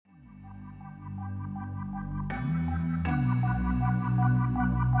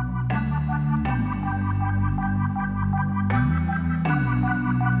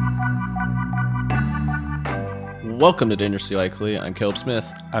Welcome to Dangerously Likely. I'm Caleb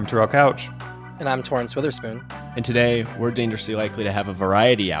Smith. I'm Terrell Couch. And I'm Torrance Witherspoon. And today, we're dangerously likely to have a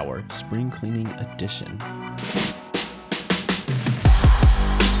variety hour, spring cleaning edition.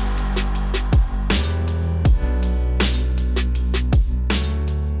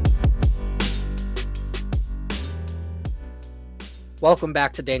 Welcome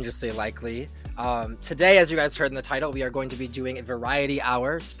back to Dangerously Likely. Today, as you guys heard in the title, we are going to be doing a variety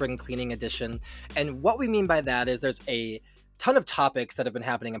hour, spring cleaning edition. And what we mean by that is there's a ton of topics that have been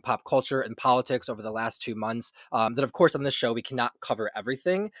happening in pop culture and politics over the last 2 months that, of course, on this show, we cannot cover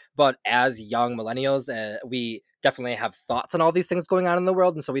everything. But as young millennials, we definitely have thoughts on all these things going on in the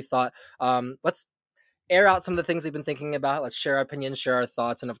world. And so we thought, let's air out some of the things we've been thinking about. Let's share our opinions, share our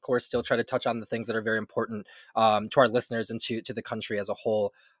thoughts, and of course, still try to touch on the things that are very important to our listeners and to the country as a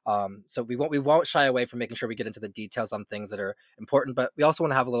whole. So we won't shy away from making sure we get into the details on things that are important, but we also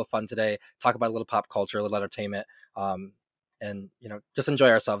want to have a little fun today, talk about a little pop culture, a little entertainment, and just enjoy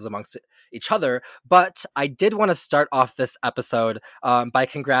ourselves amongst each other. But I did want to start off this episode by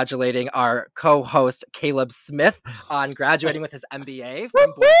congratulating our co-host Caleb Smith on graduating with his MBA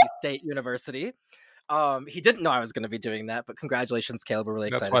from Boise State University. He didn't know I was going to be doing that, but congratulations, Caleb. We're really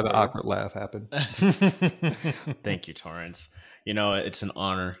excited. That's why the awkward laugh happened. Thank you, Torrance. It's an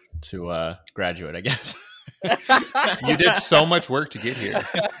honor to graduate, I guess. You did so much work to get here.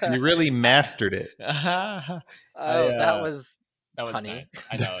 You really mastered it. That was funny. Nice.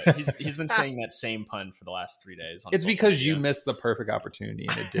 I know. He's been saying that same pun for the last 3 days. It's because media. You missed the perfect opportunity,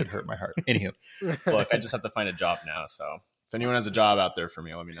 and it did hurt my heart. Anywho. Look, I just have to find a job now, so if anyone has a job out there for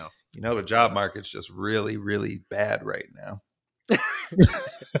me, let me know. The job market's just really, really bad right now.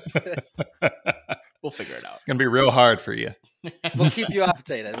 We'll figure it out. It's going to be real hard for you. We'll keep you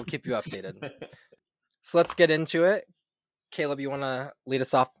updated. So let's get into it. Caleb, you want to lead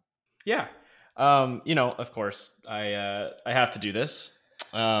us off? Yeah. Of course, I have to do this.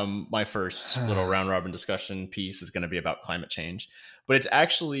 My first little round robin discussion piece is going to be about climate change, but it's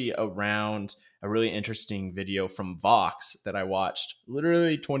actually around a really interesting video from Vox that I watched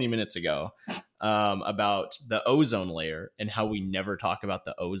literally 20 minutes ago about the ozone layer and how we never talk about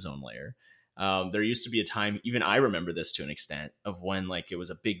the ozone layer. There used to be a time, even I remember this to an extent, of when it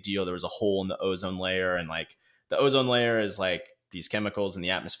was a big deal. There was a hole in the ozone layer, and the ozone layer is these chemicals in the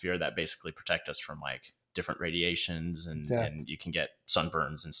atmosphere that basically protect us from different radiations and you can get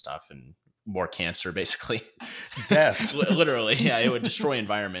sunburns and stuff and more cancer, basically. Death. Literally, yeah, it would destroy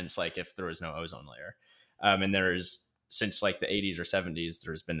environments if there was no ozone layer. And there's, since the 80s or 70s,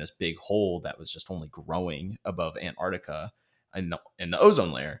 there's been this big hole that was just only growing above Antarctica in the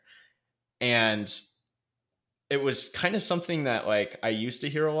ozone layer. And it was kind of something that I used to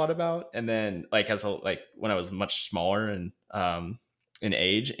hear a lot about. And then when I was much smaller and in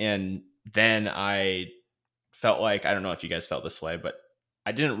age, and then I felt I don't know if you guys felt this way, but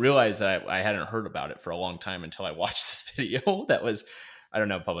I didn't realize that I hadn't heard about it for a long time until I watched this video that was,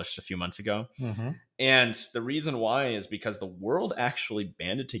 published a few months ago. Mm-hmm. And the reason why is because the world actually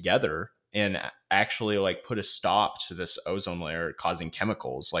banded together and actually put a stop to this ozone layer causing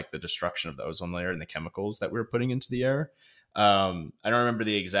chemicals, the destruction of the ozone layer and the chemicals that we were putting into the air. I don't remember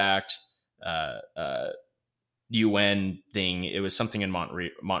the exact UN thing. It was something in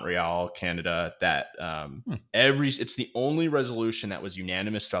Montreal, Canada, that it's the only resolution that was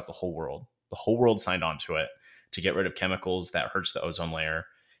unanimous throughout the whole world. The whole world signed on to it to get rid of chemicals that hurts the ozone layer.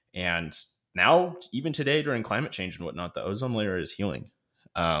 And now, even today, during climate change and whatnot, the ozone layer is healing.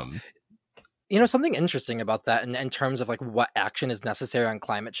 Something interesting about that in terms of what action is necessary on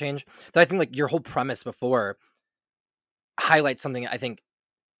climate change, that I think your whole premise before highlights something I think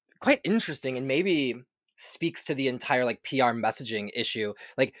quite interesting and maybe speaks to the entire PR messaging issue.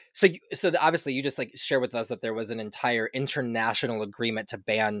 Obviously you just share with us that there was an entire international agreement to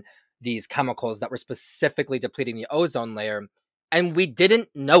ban these chemicals that were specifically depleting the ozone layer, and we didn't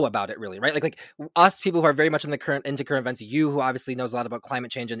know about it really, right? Us people who are very much into current events, you who obviously knows a lot about climate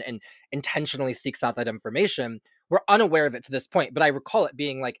change and intentionally seeks out that information, we're unaware of it to this point. But I recall it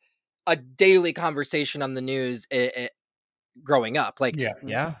being a daily conversation on the news growing up,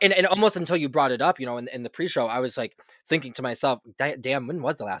 and almost until you brought it up, in the pre-show, I was thinking to myself, damn, when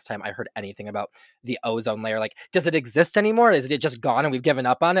was the last time I heard anything about the ozone layer? Does it exist anymore? Is it just gone and we've given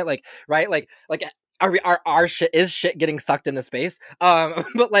up on it? Right? Our shit getting sucked into space?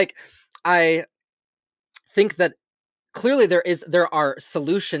 But I think that clearly there are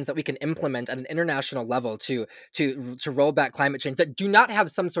solutions that we can implement at an international level to roll back climate change that do not have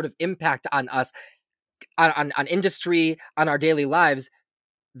some sort of impact on us, on industry, on our daily lives,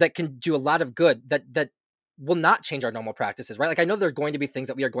 that can do a lot of good, that will not change our normal practices, right? Like I know there are going to be things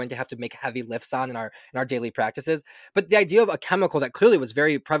that we are going to have to make heavy lifts on in our daily practices, but the idea of a chemical that clearly was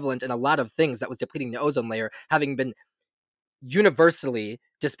very prevalent in a lot of things that was depleting the ozone layer having been universally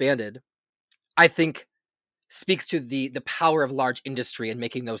disbanded, I think speaks to the power of large industry in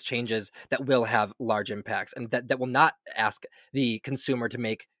making those changes that will have large impacts and that will not ask the consumer to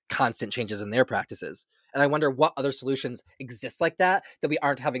make constant changes in their practices. And I wonder what other solutions exist like that we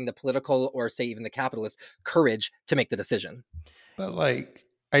aren't having the political or say even the capitalist courage to make the decision. But like,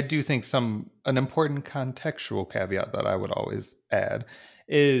 I do think an important contextual caveat that I would always add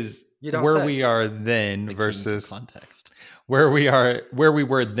is where say. we are then The versus context. where we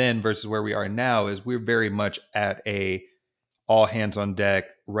were then versus where we are now is we're very much at a all hands on deck,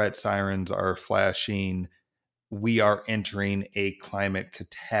 red sirens are flashing, we are entering a climate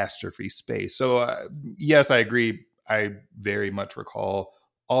catastrophe space. So yes, I agree. I very much recall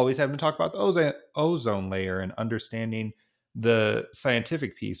always having to talk about the ozone layer and understanding the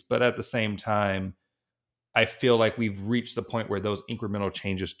scientific piece, but at the same time I feel like we've reached the point where those incremental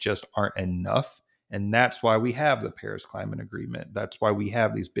changes just aren't enough. And that's why we have the Paris Climate Agreement. That's why we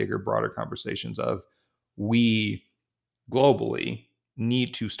have these bigger, broader conversations of we globally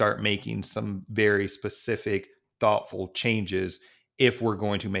need to start making some very specific, thoughtful changes if we're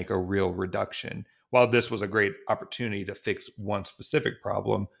going to make a real reduction. While this was a great opportunity to fix one specific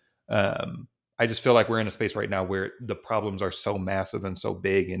problem, I just feel like we're in a space right now where the problems are so massive and so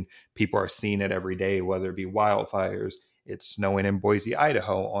big, and people are seeing it every day, whether it be wildfires, it's snowing in Boise,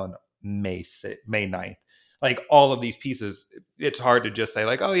 Idaho on May 9th. Like all of these pieces, it's hard to just say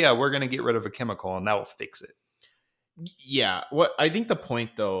like, oh yeah, we're going to get rid of a chemical and that'll fix it. Yeah. What I think the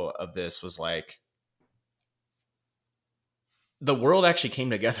point though of this was like, the world actually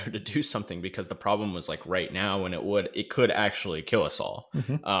came together to do something because the problem was like right now, and it could actually kill us all.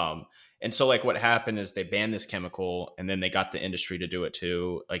 Mm-hmm. And so like what happened is they banned this chemical, and then they got the industry to do it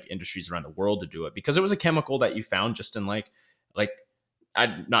too, like industries around the world to do it, because it was a chemical that you found just in like I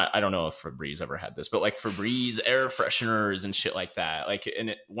don't know if Febreze ever had this, but like Febreze air fresheners and shit like that. Like,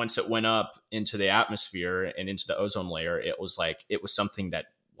 and once it went up into the atmosphere and into the ozone layer, it was something that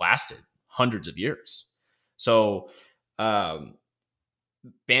lasted hundreds of years. So,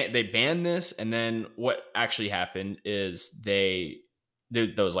 they banned this, and then what actually happened is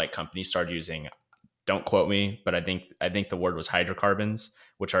those like companies started using, don't quote me, but I think the word was hydrocarbons,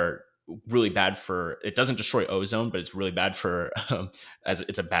 which are really bad for, it doesn't destroy ozone, but it's really bad for as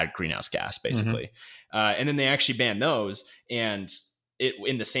it's a bad greenhouse gas basically. And then they actually banned those, and it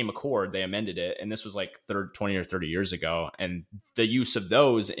in the same accord they amended it, and this was like 20 or 30 years ago, and the use of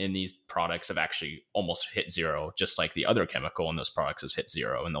those in these products have actually almost hit zero, just like the other chemical in those products has hit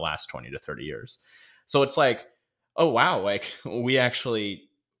zero in the last 20 to 30 years. So it's like, oh wow, like we actually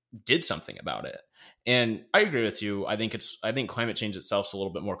did something about it. And I agree with you. I think climate change itself is a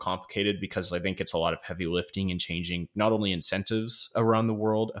little bit more complicated because I think it's a lot of heavy lifting and changing not only incentives around the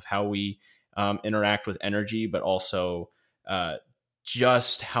world of how we interact with energy, but also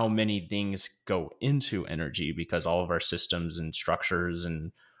just how many things go into energy, because all of our systems and structures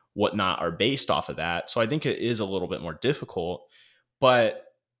and whatnot are based off of that. So I think it is a little bit more difficult, but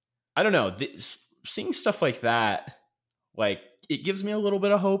I don't know. Seeing stuff like that, like it gives me a little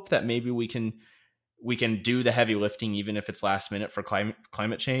bit of hope that maybe we can do the heavy lifting, even if it's last minute for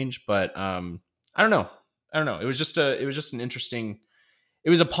climate change. But I don't know. It was just an interesting.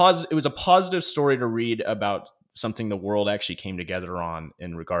 It was a positive story to read about something the world actually came together on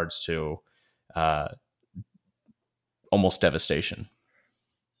in regards to almost devastation.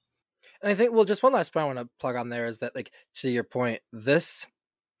 And I think, well, just one last point I want to plug on there is that, like, to your point, this,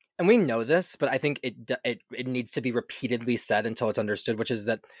 and we know this, but I think it needs to be repeatedly said until it's understood, which is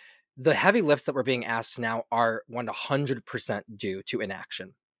that the heavy lifts that we're being asked now are 100% due to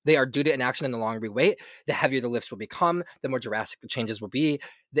inaction. They are due to inaction, and the longer we wait, the heavier the lifts will become, the more drastic the changes will be.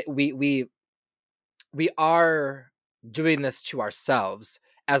 That we are doing this to ourselves,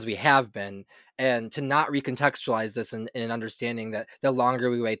 as we have been, and to not recontextualize this in an understanding that the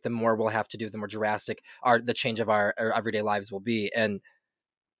longer we wait, the more we'll have to do, the more drastic the change of our everyday lives will be. And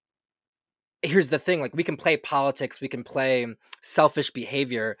here's the thing, like, we can play politics, we can play selfish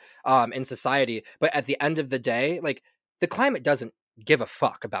behavior in society, but at the end of the day, like, the climate doesn't give a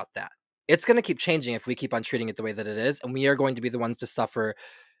fuck about that. It's going to keep changing if we keep on treating it the way that it is, and we are going to be the ones to suffer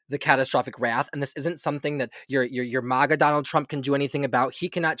the catastrophic wrath. And this isn't something that your MAGA Donald Trump can do anything about. He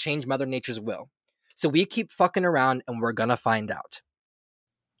cannot change Mother Nature's will. So we keep fucking around, and we're gonna find out.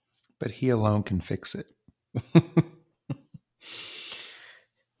 But he alone can fix it.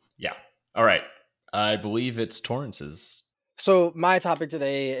 Yeah. All right. I believe it's Torrance's. So my topic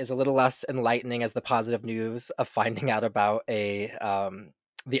today is a little less enlightening as the positive news of finding out about the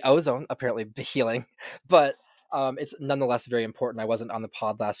ozone apparently healing, but it's nonetheless very important. I wasn't on the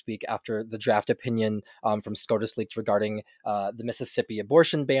pod last week after the draft opinion from SCOTUS leaked regarding the Mississippi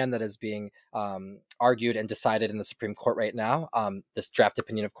abortion ban that is being argued and decided in the Supreme Court right now. This draft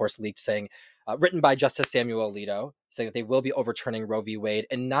opinion, of course, leaked saying, written by Justice Samuel Alito, saying that they will be overturning Roe v. Wade,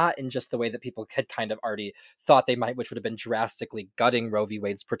 and not in just the way that people had kind of already thought they might, which would have been drastically gutting Roe v.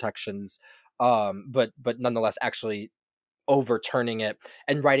 Wade's protections, but nonetheless actually overturning it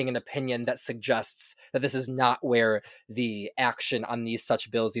and writing an opinion that suggests that this is not where the action on these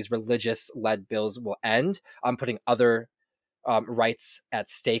such bills, these religious-led bills, will end. Putting other rights at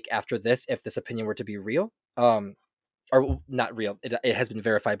stake after this, if this opinion were to be real. Or not real, it has been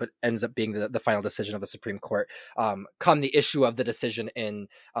verified, but ends up being the final decision of the Supreme Court, come the issue of the decision in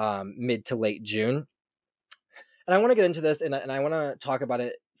mid to late June. And I want to get into this, and I want to talk about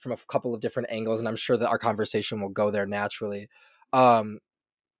it from a couple of different angles, and I'm sure that our conversation will go there naturally. The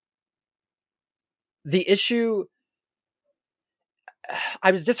issue,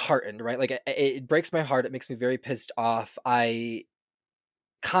 I was disheartened, right? Like, it breaks my heart. It makes me very pissed off. I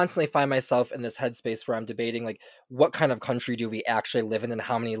constantly find myself in this headspace where I'm debating, like, what kind of country do we actually live in, and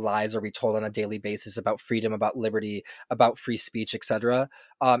how many lies are we told on a daily basis about freedom, about liberty, about free speech, etc.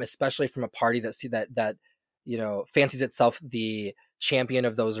 Especially from a party that fancies itself the champion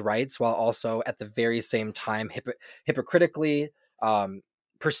of those rights, while also at the very same time hypocritically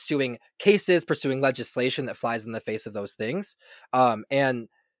pursuing cases, pursuing legislation that flies in the face of those things. And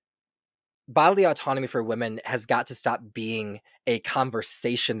bodily autonomy for women has got to stop being a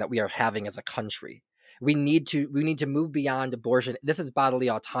conversation that we are having as a country. We need to move beyond abortion. This is bodily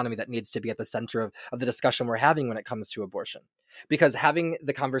autonomy that needs to be at the center of the discussion we're having when it comes to abortion. Because having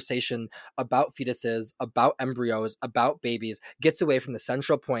the conversation about fetuses, about embryos, about babies gets away from the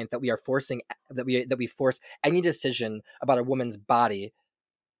central point that we are forcing, that we force any decision about a woman's body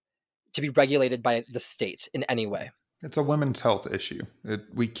to be regulated by the state in any way. It's a women's health issue.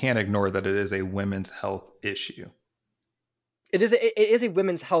 We can't ignore that it is a women's health issue. It is a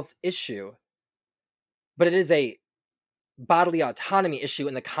women's health issue, but it is a bodily autonomy issue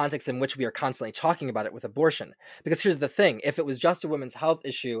in the context in which we are constantly talking about it with abortion. Because here's the thing, if it was just a women's health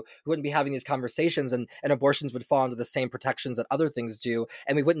issue, we wouldn't be having these conversations, and abortions would fall under the same protections that other things do,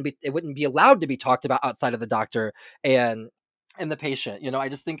 and it wouldn't be allowed to be talked about outside of the doctor and the patient. I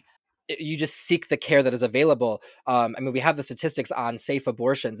just think you just seek the care that is available. We have the statistics on safe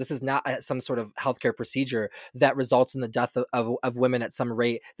abortions. This is not some sort of healthcare procedure that results in the death of women at some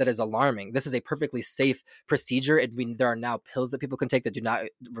rate that is alarming. This is a perfectly safe procedure. There are now pills that people can take that do not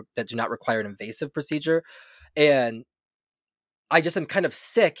require an invasive procedure. And I just am kind of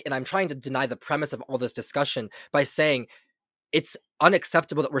sick, and I'm trying to deny the premise of all this discussion by saying it's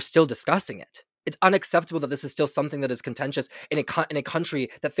unacceptable that we're still discussing it. It's unacceptable that this is still something that is contentious in a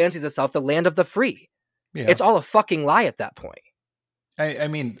country that fancies itself the land of the free. Yeah. It's all a fucking lie at that point. I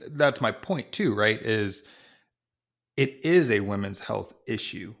mean, that's my point too, right? It is a women's health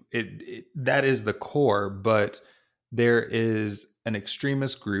issue. That is the core, but there is an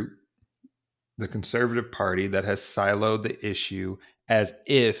extremist group, the Conservative Party, that has siloed the issue as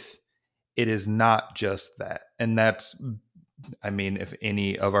if it is not just that. And that's, if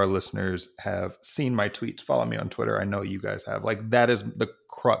any of our listeners have seen my tweets, follow me on Twitter, I know you guys have. Like, that is the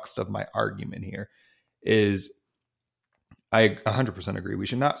crux of my argument here, is I 100% agree. We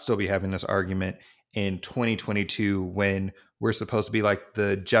should not still be having this argument in 2022 when we're supposed to be like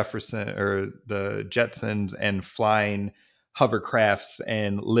the Jetsons and flying hovercrafts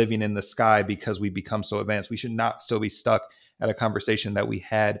and living in the sky because we become so advanced. We should not still be stuck at a conversation that we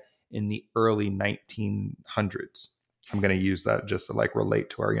had in the early 1900s. I'm going to use that just to relate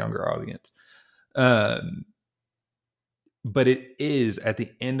to our younger audience. But it is, at the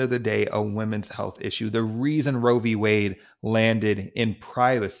end of the day, a women's health issue. The reason Roe v. Wade landed in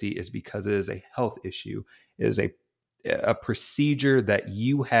privacy is because it is a health issue. It is a procedure that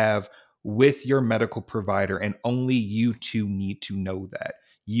you have with your medical provider, and only you two need to know that.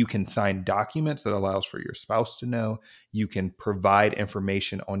 You can sign documents that allows for your spouse to know. You can provide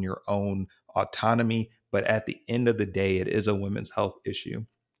information on your own autonomy. But at the end of the day, it is a women's health issue.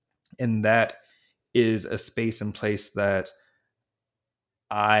 And that is a space and place that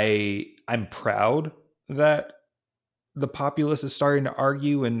I'm proud that the populace is starting to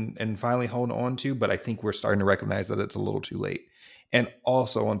argue and finally hold on to, but I think we're starting to recognize that it's a little too late. And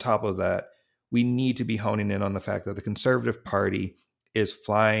also on top of that, we need to be honing in on the fact that the Conservative Party is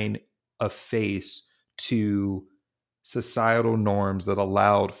flying a face to societal norms that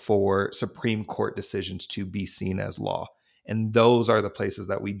allowed for Supreme Court decisions to be seen as law. And those are the places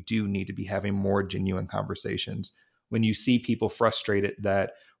that we do need to be having more genuine conversations. When you see people frustrated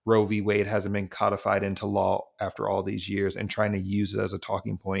that Roe v. Wade hasn't been codified into law after all these years and trying to use it as a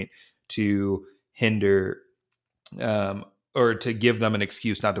talking point to hinder or to give them an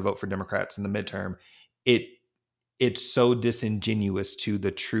excuse not to vote for Democrats in the midterm, it's so disingenuous to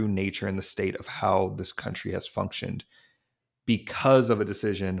the true nature and the state of how this country has functioned because of a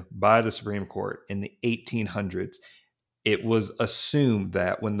decision by the Supreme Court in the 1800s. It was assumed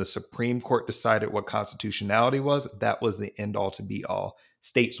that when the Supreme Court decided what constitutionality was, that was the end all to be all.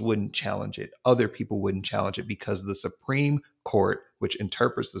 States wouldn't challenge it. Other people wouldn't challenge it because the Supreme Court, which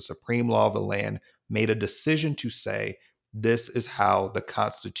interprets the supreme law of the land, made a decision to say, this is how the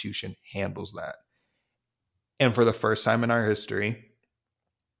Constitution handles that. And for the first time in our history,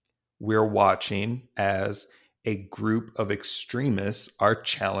 we're watching as a group of extremists are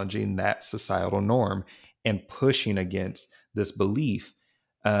challenging that societal norm and pushing against this belief.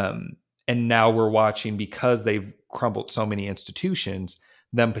 And now we're watching, because they've crumbled so many institutions,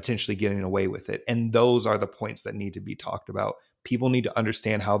 them potentially getting away with it. And those are the points that need to be talked about. People need to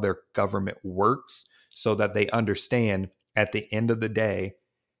understand how their government works so that they understand at the end of the day,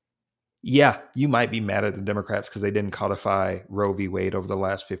 yeah, you might be mad at the Democrats because they didn't codify Roe v. Wade over the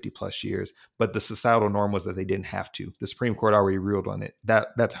last 50 plus years, but the societal norm was that they didn't have to. The Supreme Court already ruled on it.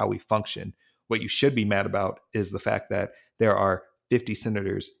 That's how we function. What you should be mad about is the fact that there are 50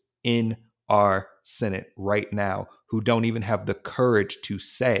 senators in our Senate right now who don't even have the courage to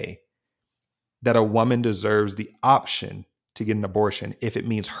say that a woman deserves the option to get an abortion if it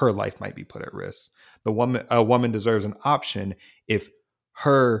means her life might be put at risk. A woman deserves an option if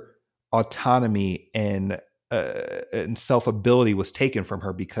her autonomy and self-ability was taken from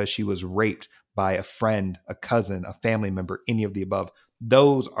her because she was raped by a friend, a cousin, a family member, any of the above.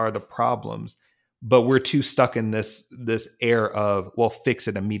 Those are the problems. But we're too stuck in this air of, well, fix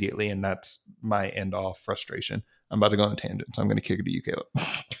it immediately. And that's my end all frustration. I'm about to go on a tangent, so I'm going to kick it to you, Caleb.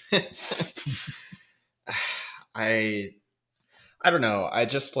 I don't know. I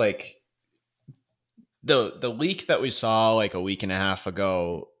just like the leak that we saw like a week and a half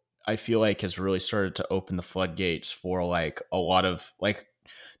ago, I feel like has really started to open the floodgates for like a lot of, like,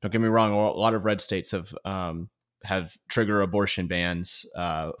 don't get me wrong, a lot of red states have trigger abortion bans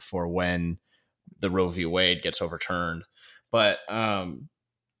for when the Roe v. Wade gets overturned. But I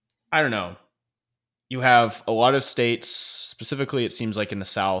don't know. You have a lot of states, specifically it seems like in the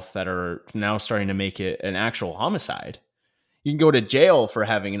South, that are now starting to make it an actual homicide. You can go to jail for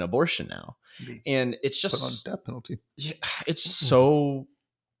having an abortion now. And it's just put on death penalty. Yeah, it's so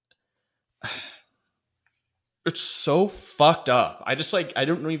fucked up. I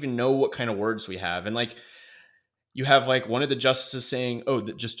don't even know what kind of words we have. And like, you have like one of the justices saying, "Oh,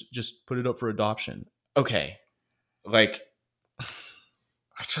 that just put it up for adoption." Okay, like,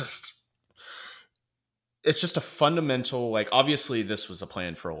 it's just a fundamental, like, obviously this was a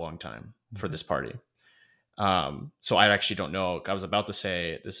plan for a long time for this party. So I actually don't know. I was about to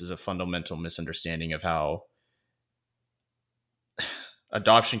say this is a fundamental misunderstanding of how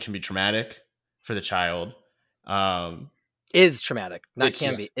adoption can be traumatic for the child. Is traumatic, not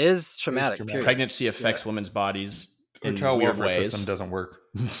can be. Is traumatic. Period. Pregnancy affects women's bodies in child weird welfare ways. system doesn't work.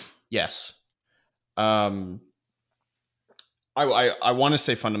 Yes. I want to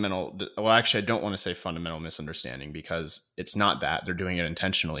say fundamental. Well, actually, I don't want to say fundamental misunderstanding because it's not that. They're doing it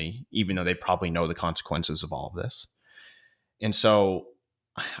intentionally, even though they probably know the consequences of all of this. And so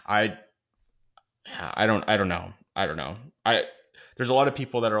I don't know. There's a lot of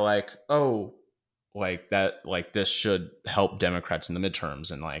people that are like, oh, like that, like this should help Democrats in the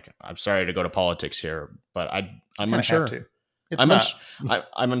midterms. And like, I'm sorry to go to politics here, but I'm unsure.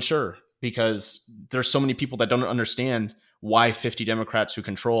 I'm unsure because there's so many people that don't understand why 50 Democrats who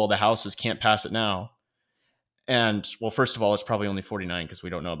control the houses can't pass it now. And well, first of all, it's probably only 49 because we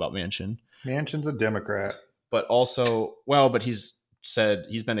don't know about Manchin. Manchin's a Democrat. But also, well, but he's said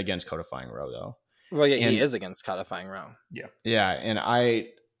he's been against codifying Roe though. Well, yeah, he is against codifying Roe. Yeah. Yeah. And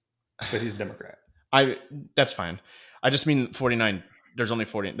but he's a Democrat. That's fine. I just mean 49. There's only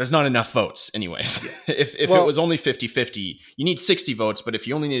 40. There's not enough votes anyways. Yeah. if it was only 50-50, you need 60 votes. But if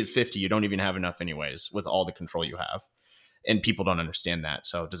you only needed 50, you don't even have enough anyways with all the control you have. And people don't understand that.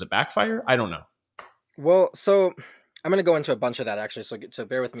 So does it backfire? I don't know. Well, so I'm going to go into a bunch of that actually. So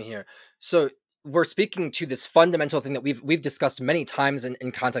bear with me here. So we're speaking to this fundamental thing that we've discussed many times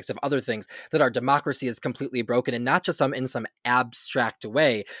in context of other things, that our democracy is completely broken, and not just in some abstract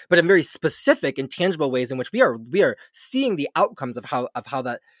way, but in very specific and tangible ways in which we are seeing the outcomes of how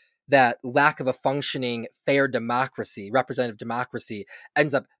that lack of a functioning, fair democracy, representative democracy,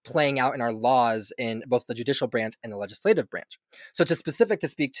 ends up playing out in our laws in both the judicial branch and the legislative branch. So to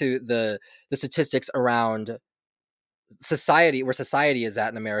speak to the statistics around society, where society is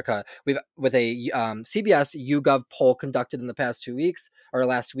at in America, we've with a CBS YouGov poll conducted in the past 2 weeks or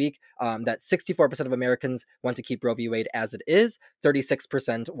last week, that 64% of Americans want to keep Roe v. Wade as it is,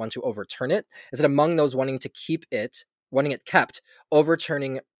 36% want to overturn it. Is that among those wanting it kept,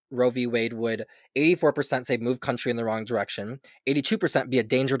 overturning Roe v. Wade would 84% say move country in the wrong direction, 82% be a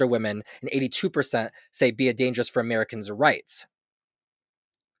danger to women, and 82% say be a dangerous for Americans' rights.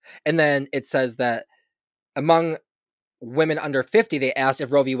 And then it says that among women under 50, they asked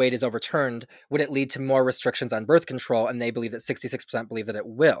if Roe v. Wade is overturned, would it lead to more restrictions on birth control? And they believe that 66% believe that it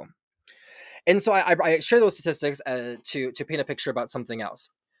will. And so I share those statistics to paint a picture about something else.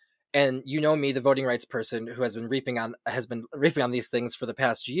 And you know me, the voting rights person who has been reaping on these things for the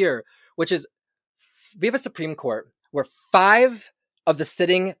past year, which is we have a Supreme Court where 5 of the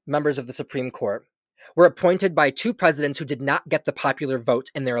sitting members of the Supreme Court were appointed by 2 presidents who did not get the popular vote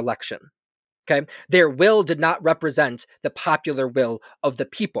in their election. Okay, their will did not represent the popular will of the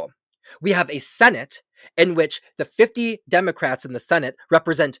people. We have a Senate in which the 50 Democrats in the Senate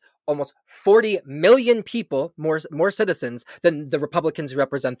represent almost 40 million people, more citizens than the Republicans who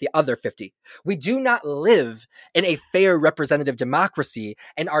represent the other 50. We do not live in a fair representative democracy,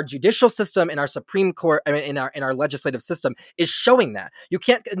 and our judicial system and our Supreme Court, in our legislative system is showing that. You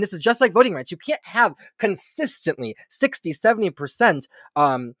can't, and this is just like voting rights, you can't have consistently 60, 70%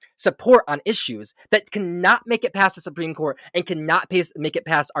 support on issues that cannot make it past the Supreme Court and cannot make it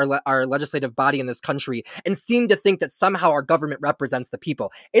past our legislative body in this country and seem to think that somehow our government represents the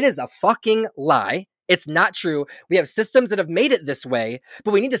people. It is a fucking lie. It's not true. We have systems that have made it this way,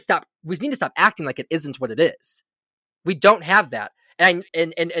 but we need to stop acting like it isn't what it is. We don't have that. And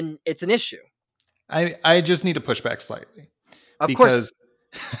it's an issue. I just need to push back slightly. Of course.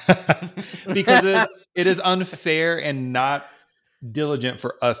 Because it is unfair and not diligent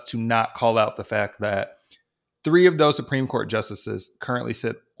for us to not call out the fact that 3 of those Supreme Court justices currently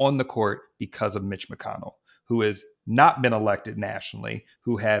sit on the court because of Mitch McConnell, who has not been elected nationally,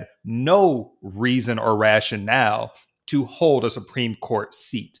 who had no reason or rationale to hold a Supreme Court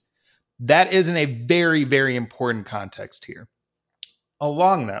seat. That is in a very, very important context here.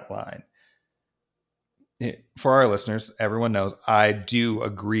 Along that line, for our listeners, everyone knows I do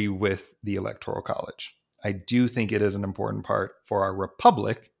agree with the Electoral College. I do think it is an important part for our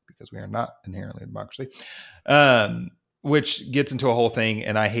republic, because we are not inherently a democracy, which gets into a whole thing,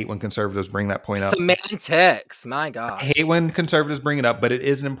 and I hate when conservatives bring that point up. Semantics, my God. I hate when conservatives bring it up, but it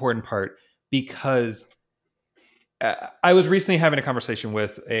is an important part because I was recently having a conversation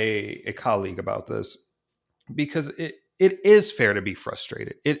with a colleague about this, because it is fair to be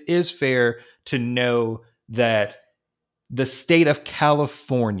frustrated. It is fair to know that the state of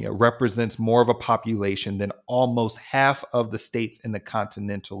California represents more of a population than almost half of the states in the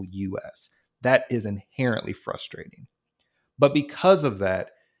continental U.S. That is inherently frustrating. But because of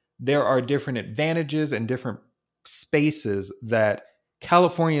that, there are different advantages and different spaces that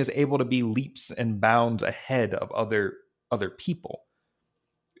California is able to be leaps and bounds ahead of other people.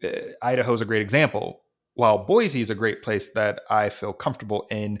 Idaho is a great example. While Boise is a great place that I feel comfortable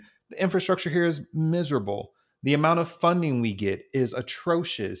in, the infrastructure here is miserable. The amount of funding we get is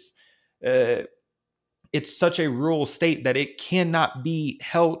atrocious. It's such a rural state that it cannot be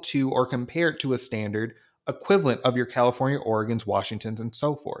held to or compared to a standard equivalent of your California, Oregons, Washingtons, and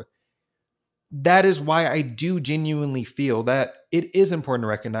so forth. That is why I do genuinely feel that it is important to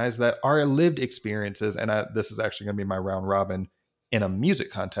recognize that our lived experiences, and this is actually going to be my round robin in a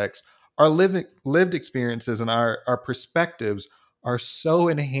music context, our lived experiences and our perspectives are so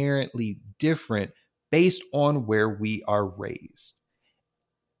inherently different based on where we are raised.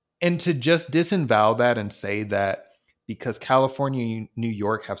 And to just disavow that and say that because California and New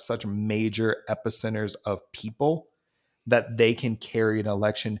York have such major epicenters of people that they can carry an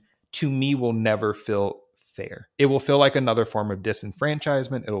election, to me, will never feel fair. It will feel like another form of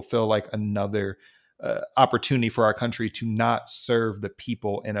disenfranchisement. It'll feel like another opportunity for our country to not serve the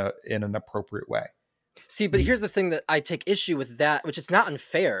people in an appropriate way. See, but here's the thing that I take issue with that, which is not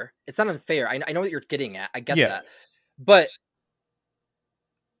unfair. It's not unfair. I know what you're getting at. I get that. But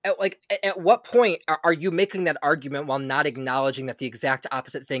at what point are you making that argument while not acknowledging that the exact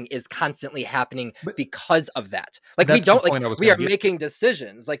opposite thing is constantly happening because of that? Like, we are making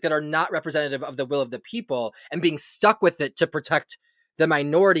decisions like that are not representative of the will of the people and being stuck with it to protect the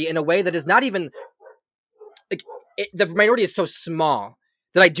minority in a way that is not even like the minority is so small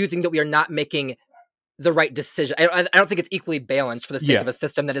that I do think that we are not making the right decision. I don't think it's equally balanced for the sake of a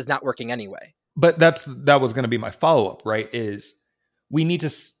system that is not working anyway. But that was going to be my follow-up, right? Is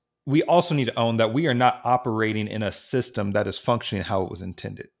we also need to own that we are not operating in a system that is functioning how it was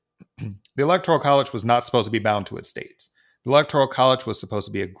intended. The Electoral College was not supposed to be bound to its states. The Electoral College was supposed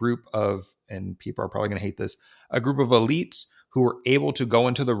to be a group of, and people are probably going to hate this, a group of elites who were able to go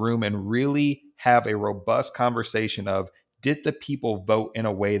into the room and really have a robust conversation of, did the people vote in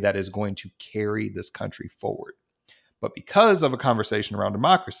a way that is going to carry this country forward? But because of a conversation around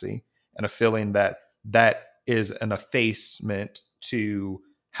democracy and a feeling that that is an effacement to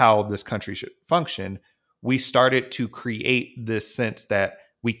how this country should function, we started to create this sense that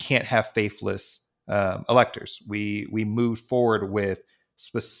we can't have faithless electors. We moved forward with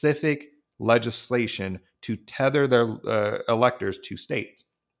specific legislation to tether their electors to states.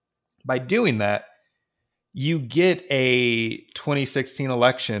 By doing that, you get a 2016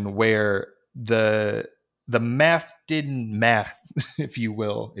 election where the math didn't math, if you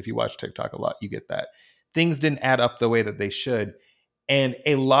will. If you watch TikTok a lot, you get that. Things didn't add up the way that they should. And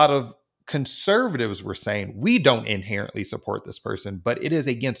a lot of conservatives were saying, we don't inherently support this person, but it is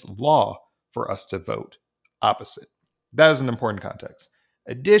against law for us to vote opposite. That is an important context.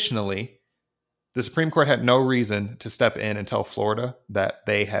 Additionally, the Supreme Court had no reason to step in and tell Florida that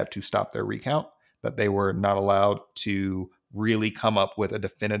they had to stop their recount, that they were not allowed to really come up with a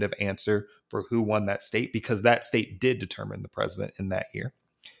definitive answer for who won that state, because that state did determine the president in that year.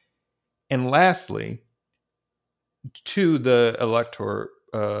 And lastly, to the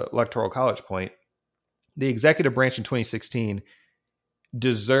electoral college point, the executive branch in 2016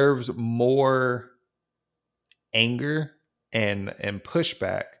 deserves more anger and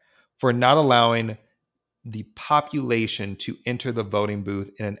pushback for not allowing the population to enter the voting booth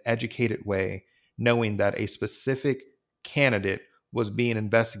in an educated way, knowing that a specific candidate was being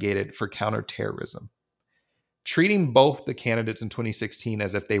investigated for counterterrorism. Treating both the candidates in 2016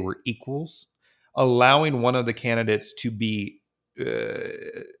 as if they were equals, allowing one of the candidates to be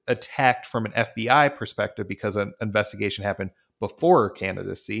attacked from an FBI perspective because an investigation happened before her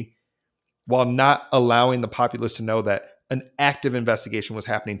candidacy, while not allowing the populace to know that an active investigation was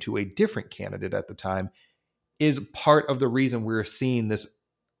happening to a different candidate at the time, is part of the reason we're seeing this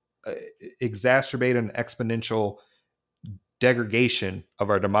exacerbated and exponential degradation of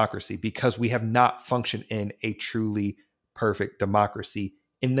our democracy, because we have not functioned in a truly perfect democracy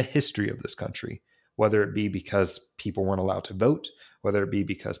in the history of this country, whether it be because people weren't allowed to vote, whether it be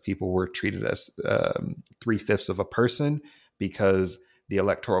because people were treated as 3/5 of a person, because the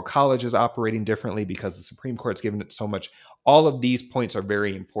Electoral College is operating differently, because the Supreme Court's given it so much. All of these points are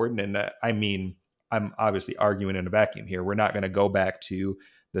very important. And I mean, I'm obviously arguing in a vacuum here. We're not going to go back to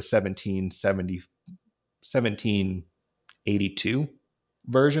the 1782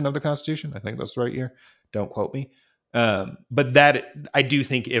 version of the Constitution. I think that's the right year. Don't quote me. But that, I do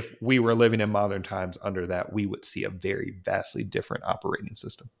think if we were living in modern times under that, we would see a very vastly different operating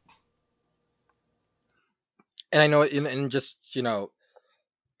system. And I know, and just,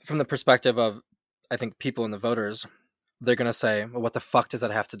 from the perspective of, I think, people and the voters, they're going to say, well, what the fuck does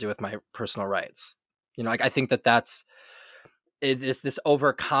that have to do with my personal rights? I think that's this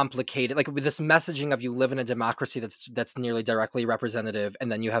overcomplicated, like with this messaging of you live in a democracy that's nearly directly representative,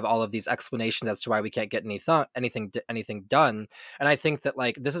 and then you have all of these explanations as to why we can't get anything done. And I think that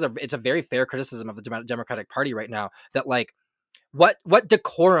it's a very fair criticism of the Democratic Party right now, that what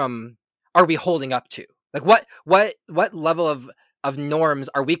decorum are we holding up to? Like what level of norms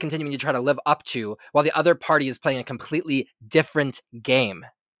are we continuing to try to live up to while the other party is playing a completely different game?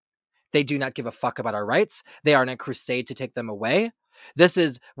 They do not give a fuck about our rights. They are in a crusade to take them away. This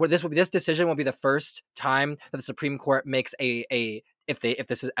decision will be the first time that the Supreme Court makes if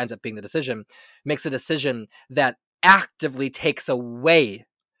this ends up being the decision, makes a decision that actively takes away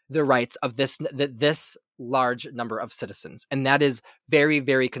the rights of this large number of citizens. And that is very,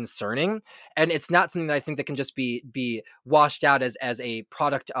 very concerning. And it's not something that I think that can just be washed out as a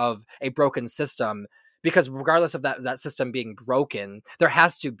product of a broken system, because regardless of that system being broken, there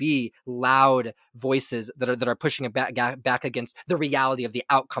has to be loud voices that are pushing it back against the reality of the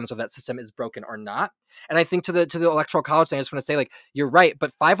outcomes of that system is broken or not. And I think to the Electoral College thing, I just want to say, you're right,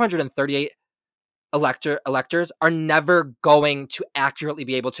 but 538 electors are never going to accurately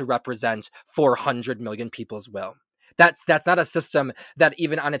be able to represent 400 million people's will. That's not a system that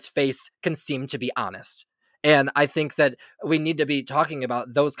even on its face can seem to be honest. And I think that we need to be talking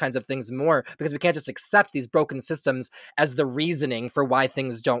about those kinds of things more, because we can't just accept these broken systems as the reasoning for why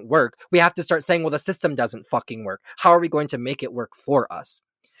things don't work. We have to start saying, well, the system doesn't fucking work. How are we going to make it work for us?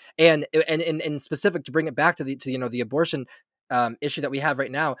 And in specific, to bring it back to the abortion issue that we have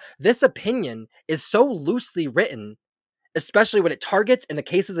right now, this opinion is so loosely written, especially when it targets, and the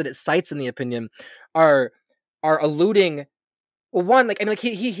cases that it cites in the opinion are alluding. Well, one, like, I mean, like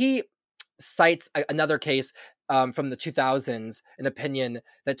he cites another case from the 2000s, an opinion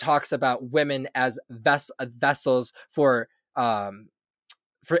that talks about women as vessels for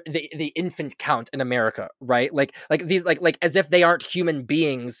the infant count in America, right? Like these like as if they aren't human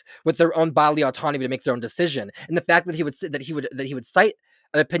beings with their own bodily autonomy to make their own decision. And the fact that he would cite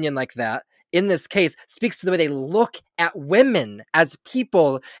an opinion like that in this case speaks to the way they look at women as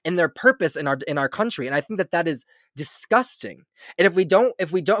people and their purpose in our country. And I think that is disgusting. And if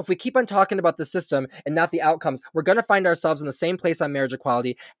we keep on talking about the system and not the outcomes, we're going to find ourselves in the same place on marriage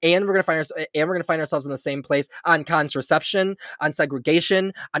equality, and we're going to find ourselves in the same place on contraception, on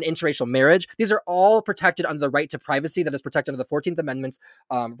segregation, on interracial marriage. These are all protected under the right to privacy that is protected under the 14th Amendment's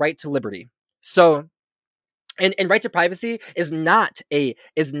right to liberty. So, and right to privacy is not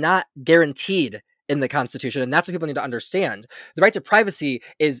guaranteed in the Constitution, and that's what people need to understand. The right to privacy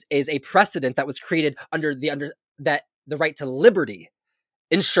is a precedent that was created that the right to liberty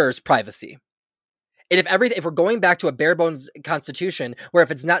ensures privacy. And if we're going back to a bare bones Constitution, where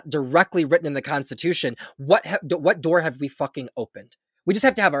if it's not directly written in the Constitution, what door have we fucking opened? We just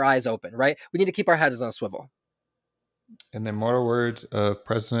have to have our eyes open, right? We need to keep our heads on a swivel. In the immortal words of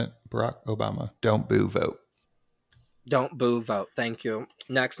President Barack Obama, don't boo, vote. Don't boo, vote. Thank you.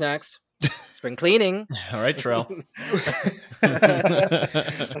 Next. Spring cleaning. All right, Terrell.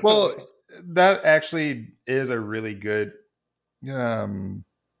 Well, that actually is a really good, I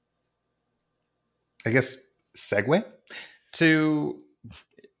guess, segue to,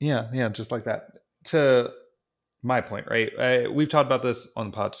 just like that, to my point, right? We've talked about this on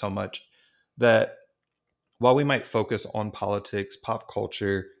the pod so much that while we might focus on politics, pop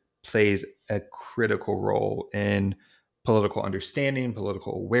culture plays a critical role in political understanding,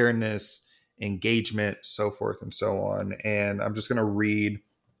 political awareness, engagement, so forth and so on. And I'm just going to read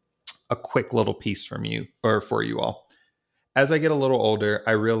a quick little piece from you, or for you all. As I get a little older,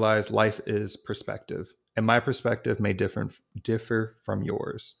 I realize life is perspective, and my perspective may differ from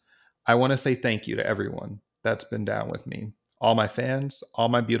yours. I want to say thank you to everyone that's been down with me. All my fans, all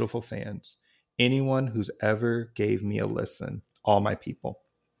my beautiful fans, anyone who's ever gave me a listen, all my people.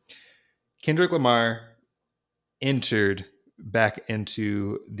 Kendrick Lamar entered back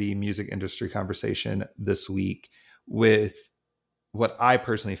into the music industry conversation this week with what I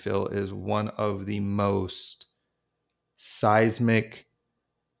personally feel is one of the most seismic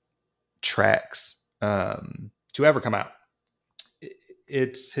tracks to ever come out.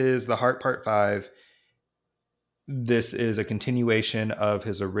 It's his The Heart Part 5. This is a continuation of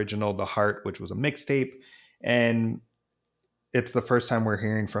his original The Heart, which was a mixtape, and it's the first time we're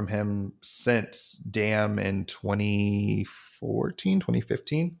hearing from him since Damn in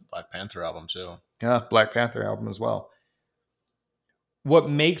 2015. Black Panther album too. Yeah, Black Panther album as well. What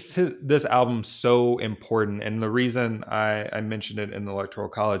makes this album so important, and the reason I mentioned it in the Electoral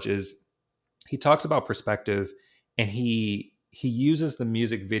College, is he talks about perspective, and he uses the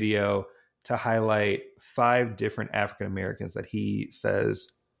music video to highlight 5 different African Americans that he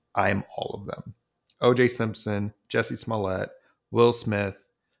says, I'm all of them. O.J. Simpson, Jussie Smollett, Will Smith,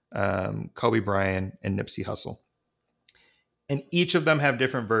 Kobe Bryant, and Nipsey Hussle. And each of them have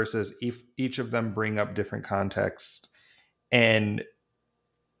different verses. Each of them bring up different contexts. And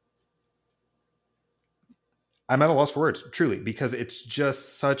I'm at a loss for words, truly, because it's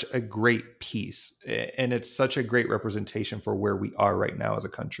just such a great piece. And it's such a great representation for where we are right now as a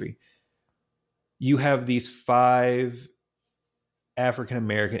country. You have these 5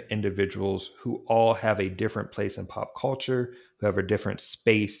 African-American individuals who all have a different place in pop culture, who have a different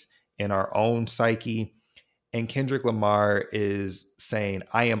space in our own psyche. And Kendrick Lamar is saying,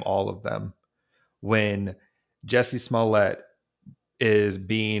 I am all of them. When Jussie Smollett is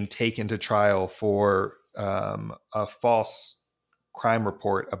being taken to trial for a false crime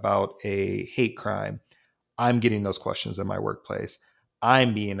report about a hate crime, I'm getting those questions in my workplace.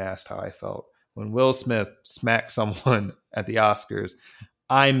 I'm being asked how I felt. When Will Smith smacked someone at the Oscars,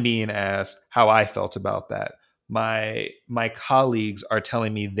 I'm being asked how I felt about that. My colleagues are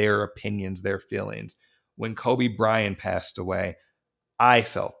telling me their opinions, their feelings. When Kobe Bryant passed away, I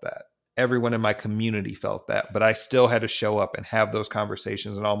felt that. Everyone in my community felt that, but I still had to show up and have those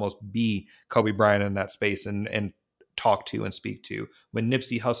conversations and almost be Kobe Bryant in that space and talk to and speak to. When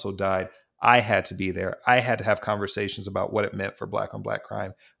Nipsey Hussle died, I had to be there. I had to have conversations about what it meant for Black on Black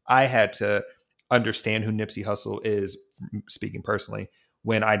crime. I had to understand who Nipsey Hussle is, speaking personally,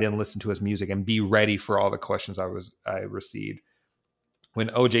 when I didn't listen to his music, and be ready for all the questions I received.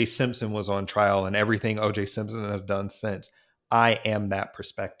 When O.J. Simpson was on trial and everything O.J. Simpson has done since, I am that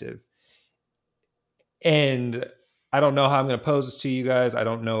perspective. And I don't know how I'm going to pose this to you guys. I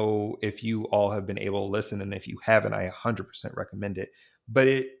don't know if you all have been able to listen. And if you haven't, I 100% recommend it. But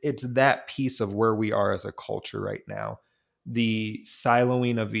it's that piece of where we are as a culture right now. The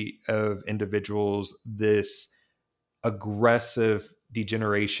siloing of individuals, this aggressive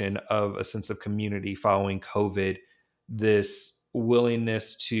degeneration of a sense of community following COVID, this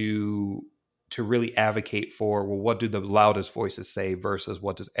willingness to really advocate for, well, what do the loudest voices say versus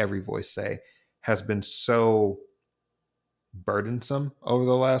what does every voice say, has been so burdensome over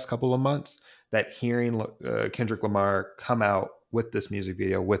the last couple of months that hearing Kendrick Lamar come out with this music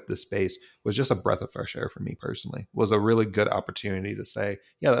video, with this space, was just a breath of fresh air for me personally. Was a really good opportunity to say,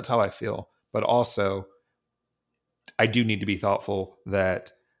 yeah, that's how I feel. But also, I do need to be thoughtful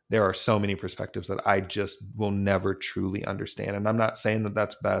that there are so many perspectives that I just will never truly understand. And I'm not saying that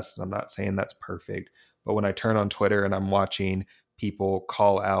that's best. I'm not saying that's perfect. But when I turn on Twitter and I'm watching people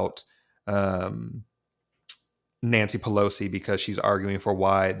call out Nancy Pelosi because she's arguing for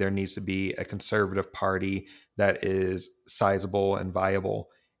why there needs to be a conservative party that is sizable and viable,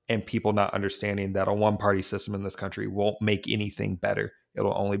 and people not understanding that a one-party system in this country won't make anything better.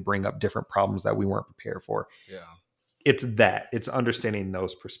 It'll only bring up different problems that we weren't prepared for. Yeah. It's understanding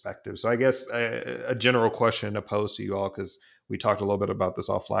those perspectives. So I guess a general question to pose to you all, because we talked a little bit about this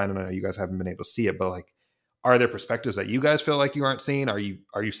offline and I know you guys haven't been able to see it, but like, are there perspectives that you guys feel like you aren't seeing? Are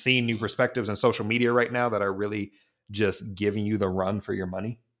you seeing new perspectives in social media right now that are really just giving you the run for your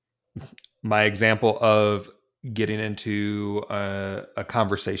money? My example of getting into a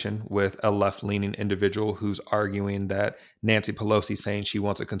conversation with a left-leaning individual who's arguing that Nancy Pelosi saying she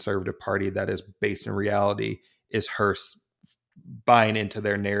wants a conservative party that is based in reality is her buying into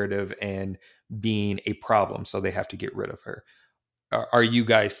their narrative and being a problem, so they have to get rid of her. Are you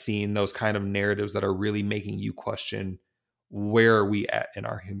guys seeing those kind of narratives that are really making you question, where are we at in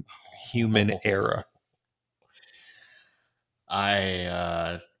our human era?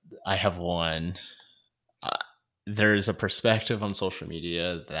 I have one. There's a perspective on social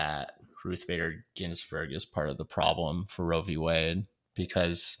media that Ruth Bader Ginsburg is part of the problem for Roe v. Wade,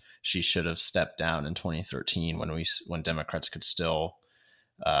 because she should have stepped down in 2013 when Democrats could still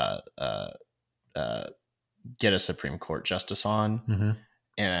get a Supreme Court justice on. Mm-hmm.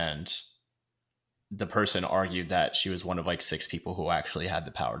 And the person argued that she was one of like 6 people who actually had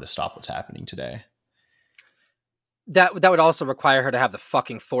the power to stop what's happening today. That would also require her to have the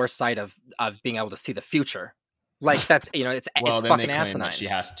fucking foresight of being able to see the future. Like, that's, it's Well, it's then fucking they claim asinine.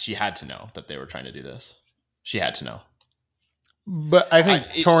 that she had to know that they were trying to do this. She had to know. But I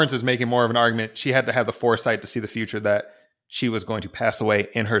think Torrance is making more of an argument. She had to have the foresight to see the future, that she was going to pass away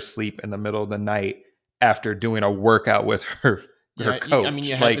in her sleep in the middle of the night after doing a work-out with her coach. I mean,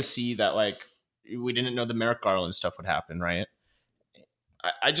 you had to see that, like, we didn't know the Merrick Garland stuff would happen, right?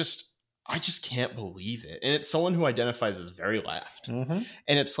 I just can't believe it. And it's someone who identifies as very left. Mm-hmm.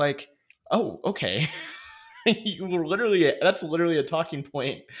 And it's like, oh, okay. That's literally a talking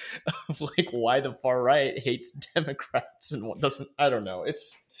point of like why the far right hates Democrats and what doesn't. I don't know.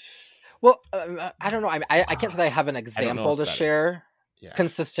 It's I don't know. I can't say that I have an example to share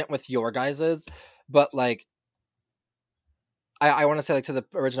consistent with your guys's, but like, I want to say, like, to the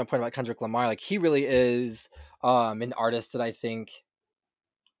original point about Kendrick Lamar, like, he really is an artist that I think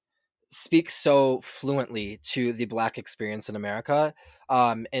speaks so fluently to the Black experience in America,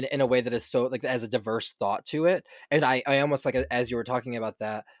 in a way that is so, like, has a diverse thought to it. And I almost, like, as you were talking about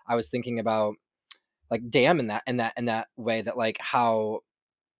that, I was thinking about, like, damn, in that way, that, like, how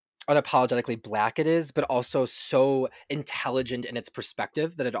unapologetically Black it is, but also so intelligent in its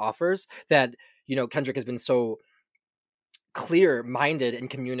perspective that it offers, that, Kendrick has been so clear-minded in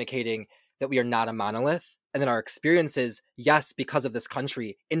communicating that we are not a monolith, and that our experiences, yes, because of this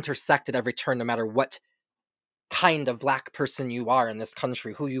country, intersect at every turn, no matter what kind of Black person you are in this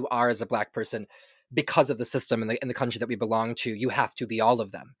country, who you are as a Black person, because of the system and the country that we belong to. You have to be all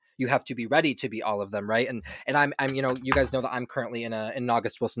of them. You have to be ready to be all of them, right? And I'm you guys know that I'm currently in an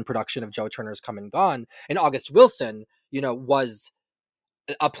August Wilson production of Joe Turner's Come and Gone, and August Wilson, was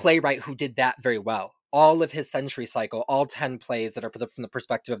a playwright who did that very well. All of his century cycle, all 10 plays that are from the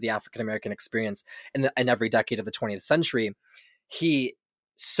perspective of the African-American experience in every decade of the 20th century, he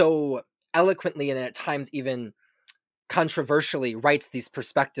so eloquently and at times even controversially writes these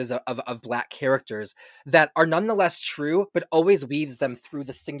perspectives of Black characters that are nonetheless true, but always weaves them through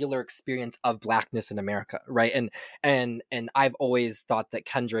the singular experience of Blackness in America, right? And I've always thought that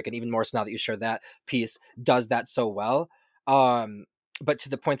Kendrick, and even more so now that you share that piece, does that so well. But to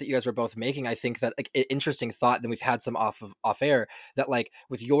the point that you guys were both making, I think that, like, an interesting thought, then we've had some off air, that, like,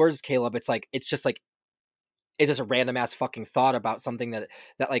 with yours, Caleb, it's just like, is just a random ass fucking thought about something that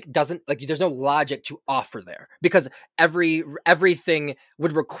like doesn't like there's no logic to offer there, because everything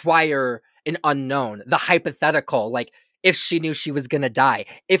would require an unknown, the hypothetical, like if she knew she was going to die,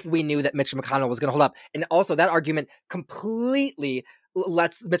 if we knew that Mitch McConnell was going to hold up. And also that argument completely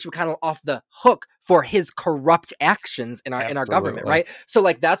lets Mitch McConnell off the hook for his corrupt actions in our government, right? So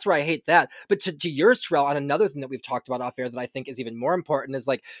like that's where I hate that. But to yours, Terrell, on another thing that we've talked about off air that I think is even more important is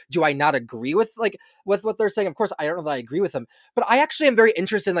like, do I not agree with what they're saying? Of course, I don't know that I agree with them, but I actually am very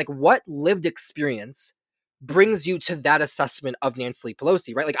interested in like what lived experience brings you to that assessment of Nancy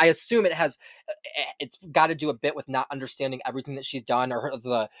Pelosi, right? Like I assume it's got to do a bit with not understanding everything that she's done or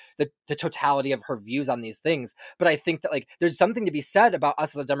the totality of her views on these things. But I think that like there's something to be said about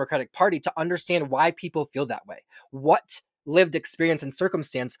us as a Democratic Party to understand why people feel that way. What lived experience and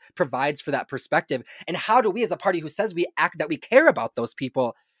circumstance provides for that perspective, and how do we as a party who says that we care about those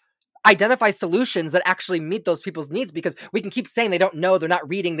people identify solutions that actually meet those people's needs? Because we can keep saying they don't know, they're not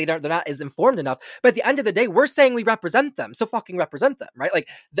reading, they're not as informed enough. But at the end of the day, we're saying we represent them. So fucking represent them, right? Like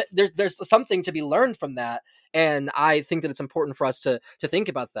there's something to be learned from that. And I think that it's important for us to think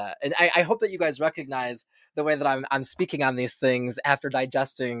about that. And I hope that you guys recognize the way that I'm speaking on these things after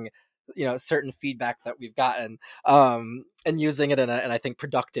digesting, certain feedback that we've gotten, and using it in I think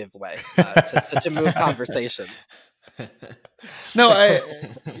productive way to move conversations. No,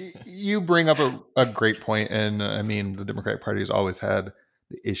 you bring up a great point, and I mean the Democratic Party has always had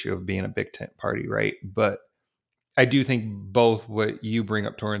the issue of being a big tent party, right? But I do think both what you bring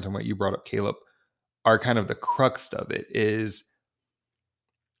up, Torrance, and what you brought up, Caleb, are kind of the crux of it. Is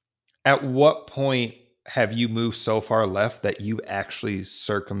at what point have you moved so far left that you've actually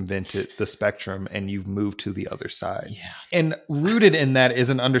circumvented the spectrum and you've moved to the other side? Yeah. And rooted in that is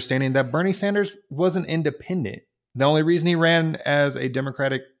an understanding that Bernie Sanders wasn't independent. The only reason he ran as a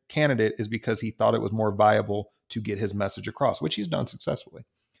Democratic candidate is because he thought it was more viable to get his message across, which he's done successfully.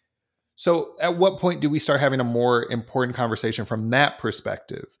 So at what point do we start having a more important conversation from that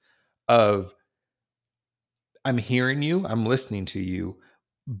perspective of, I'm hearing you, I'm listening to you,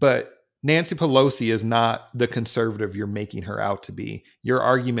 but Nancy Pelosi is not the conservative you're making her out to be. Your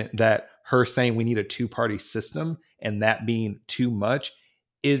argument that her saying we need a two-party system and that being too much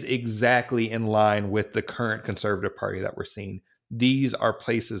is exactly in line with the current conservative party that we're seeing. These are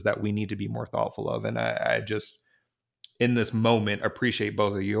places that we need to be more thoughtful of. And I just, in this moment, appreciate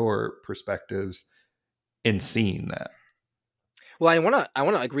both of your perspectives in seeing that. Well, I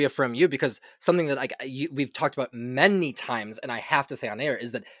want to reaffirm you, because something that we've talked about many times, and I have to say on air,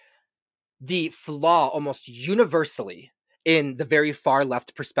 is that the flaw almost universally in the very far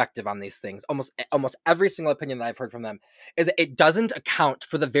left perspective on these things, almost every single opinion that I've heard from them, is that it doesn't account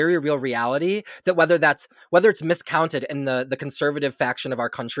for the very real reality that whether it's miscounted and the conservative faction of our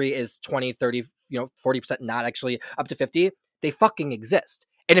country is 20, 30, 40%, not actually up to 50, they fucking exist.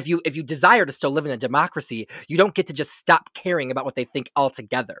 And if you desire to still live in a democracy, you don't get to just stop caring about what they think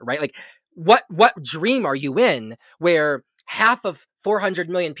altogether, right? Like what dream are you in where half of 400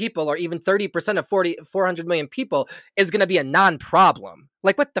 million people, or even 30% of 400 million people, is going to be a non-problem?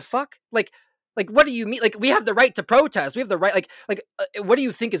 Like, what the fuck? Like, what do you mean? Like, we have the right to protest. We have the right, what do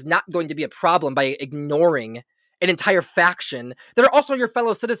you think is not going to be a problem by ignoring an entire faction that are also your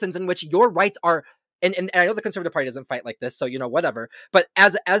fellow citizens, in which your rights are, and I know the Conservative Party doesn't fight like this, so, whatever. But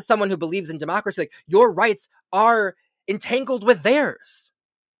as someone who believes in democracy, like, your rights are entangled with theirs.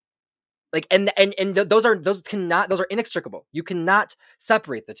 Like, and those are inextricable. You cannot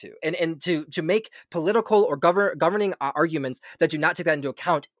separate the two. And to make political or governing arguments that do not take that into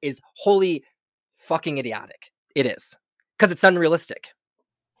account is wholly fucking idiotic. It is, because it's unrealistic.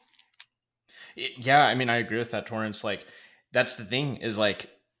 Yeah, I mean, I agree with that, Torrance. Like, that's the thing, is like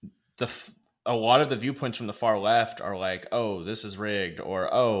a lot of the viewpoints from the far left are like, oh, this is rigged,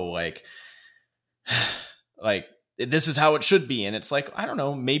 or oh, like this is how it should be. And it's like, I don't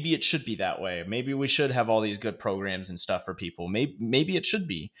know, maybe it should be that way. Maybe we should have all these good programs and stuff for people. Maybe it should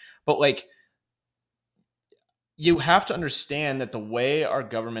be. But like, you have to understand that the way our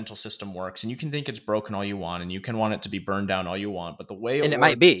governmental system works, and you can think it's broken all you want, and you can want it to be burned down all you want, but the way it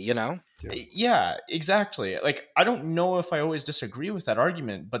might be, Yeah, exactly. Like, I don't know if I always disagree with that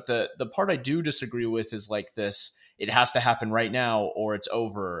argument, but the part I do disagree with is like this, it has to happen right now or it's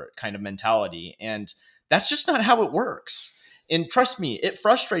over kind of mentality. And that's just not how it works. And trust me, it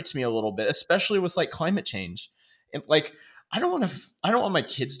frustrates me a little bit, especially with like climate change. And like, I don't want my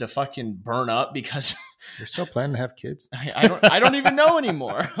kids to fucking burn up because you're still planning to have kids. I don't even know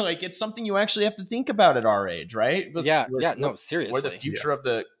anymore. Like, it's something you actually have to think about at our age, right? No, seriously. Where the future of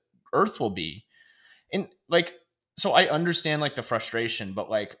the Earth will be. And like, so I understand like the frustration, but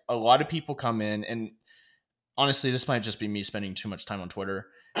like a lot of people come in, and honestly, this might just be me spending too much time on Twitter.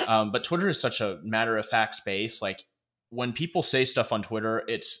 But Twitter is such a matter of fact space. Like when people say stuff on Twitter,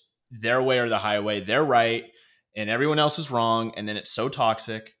 it's their way or the highway. They're right and everyone else is wrong. And then it's so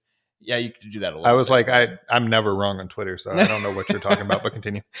toxic. Yeah, you could do that a lot. I was like, I'm never wrong on Twitter, so I don't know what you're talking about, but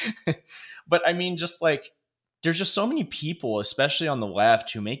continue. But I mean, just like, there's just so many people, especially on the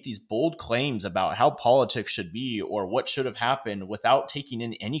left, who make these bold claims about how politics should be or what should have happened without taking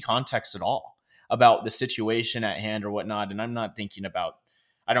in any context at all about the situation at hand or whatnot. And I'm not thinking about,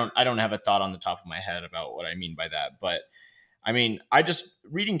 I don't have a thought on the top of my head about what I mean by that. But I mean, I just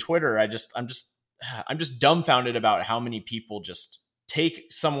reading Twitter, I'm just dumbfounded about how many people just take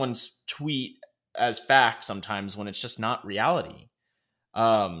someone's tweet as fact sometimes when it's just not reality.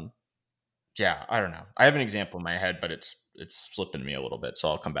 Yeah, I don't know. I have an example in my head, but it's slipping me a little bit, so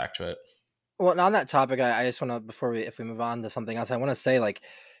I'll come back to it. Well, on that topic, I just want to, if we move on to something else, I want to say, like,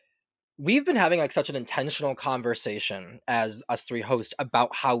 we've been having like such an intentional conversation as us three hosts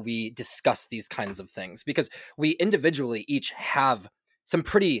about how we discuss these kinds of things, because we individually each have some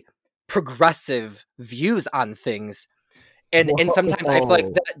pretty progressive views on things. And sometimes I feel like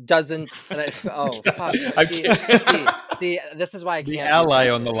that doesn't. Oh, fuck. See, this is why I can't. The ally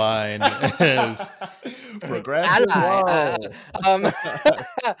on the line is progressive.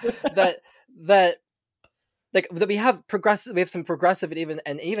 That we have progressive. We have some progressive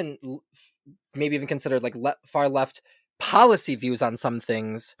and even maybe even considered like far left policy views on some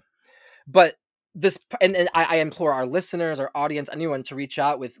things, but. This and I implore our listeners, our audience, anyone to reach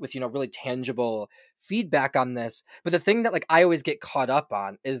out with really tangible feedback on this. But the thing that like I always get caught up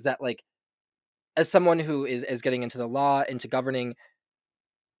on is that, like, as someone who is getting into the law, into governing,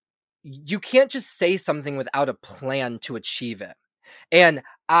 you can't just say something without a plan to achieve it. And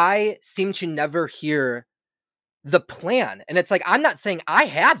I seem to never hear the plan. And it's like, I'm not saying I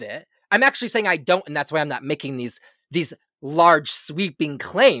have it. I'm actually saying I don't, and that's why I'm not making these large sweeping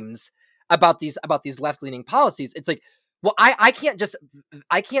claims about these left-leaning policies. It's like, well, I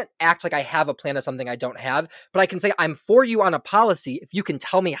can't act like I have a plan of something I don't have, but I can say I'm for you on a policy if you can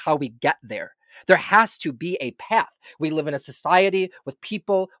tell me how we get there. There has to be a path. We live in a society with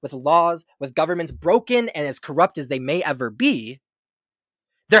people, with laws, with governments broken and as corrupt as they may ever be.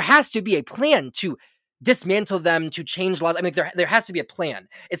 There has to be a plan to dismantle them, to change laws. I mean, there has to be a plan.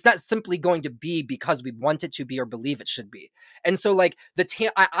 It's not simply going to be because we want it to be or believe it should be. And so, like,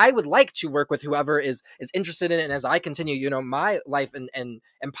 I would like to work with whoever is interested in it. And as I continue, my life and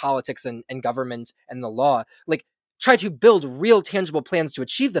politics and government and the law, like, try to build real tangible plans to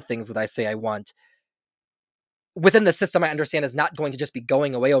achieve the things that I say I want within the system I understand is not going to just be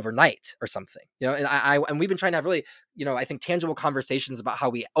going away overnight or something, and we've been trying to have really, I think tangible conversations about how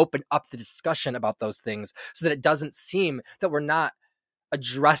we open up the discussion about those things so that it doesn't seem that we're not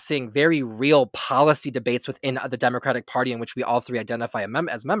addressing very real policy debates within the Democratic Party in which we all three identify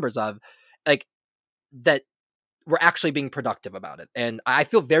as members of, like, that we're actually being productive about it. And I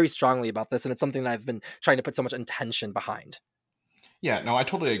feel very strongly about this. And it's something that I've been trying to put so much intention behind. Yeah, no, I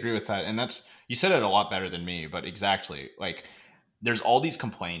totally agree with that. And you said it a lot better than me, but exactly, like, there's all these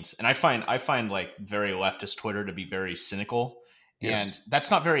complaints, and I find like very leftist Twitter to be very cynical. Yes. And that's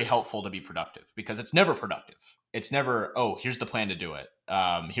not very helpful to be productive, because it's never productive. It's never, oh, here's the plan to do it.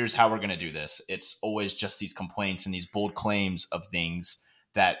 Here's how we're going to do this. It's always just these complaints and these bold claims of things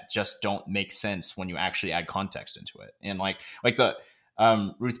that just don't make sense when you actually add context into it. And like the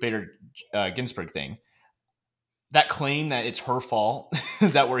Ruth Bader Ginsburg thing, that claim that it's her fault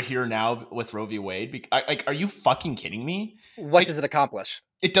that we're here now with Roe v. Wade. Like, are you fucking kidding me? What does it accomplish?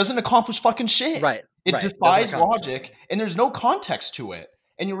 It doesn't accomplish fucking shit. Right. It defies logic, and there's no context to it.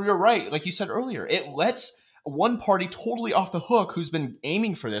 And you're right. Like you said earlier, it lets one party totally off the hook who's been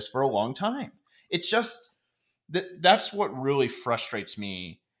aiming for this for a long time. It's just that's what really frustrates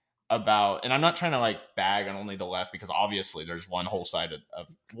me about, and I'm not trying to like bag on only the left, because obviously there's one whole side of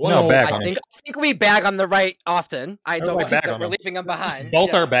one. No, I think we bag on the right often. I don't think that we're leaving them behind.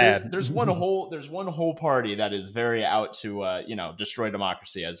 Both are bad. There's one whole party that is very out to destroy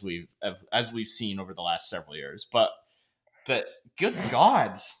democracy, as we've seen over the last several years. But good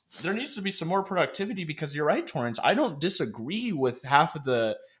gods, there needs to be some more productivity, because you're right, Torrance. I don't disagree with half of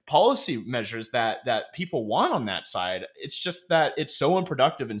the policy measures that people want on that side. It's just that it's so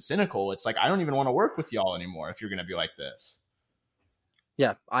unproductive and cynical. It's like, I don't even want to work with y'all anymore if you're going to be like this.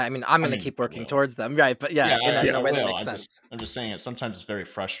 Yeah, I'm going to keep working towards them, right? But in a way that makes sense. I'm just saying it. Sometimes it's very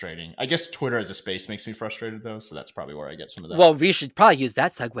frustrating. I guess Twitter as a space makes me frustrated, though, so that's probably where I get some of that. Well, we should probably use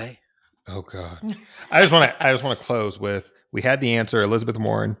that segue. Oh God, I just want to close with, we had the answer, Elizabeth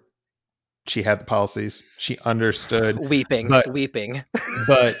Warren. She had the policies. She understood. Weeping.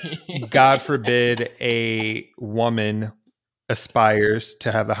 But God forbid a woman aspires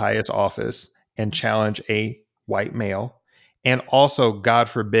to have the highest office and challenge a white male. And also, God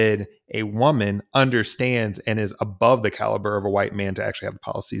forbid, a woman understands and is above the caliber of a white man to actually have the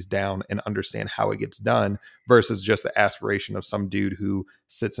policies down and understand how it gets done versus just the aspiration of some dude who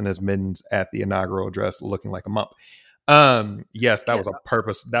sits in his mittens at the inaugural address looking like a mump. Yes, that was a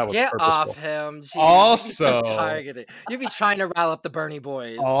purpose. That was Get purposeful. off him. Jeez. Also, targeted. You be trying to rile up the Bernie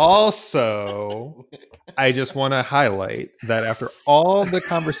boys. Also, I just want to highlight that after all the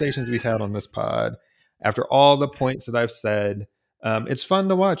conversations we've had on this pod, after all the points that I've said, it's fun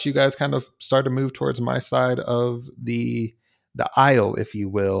to watch you guys kind of start to move towards my side of the aisle, if you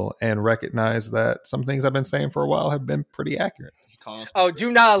will, and recognize that some things I've been saying for a while have been pretty accurate. Oh,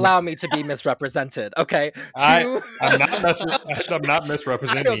 do not allow me to be misrepresented, okay? I'm not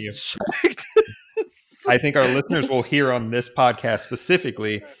misrepresenting you. I think our listeners will hear on this podcast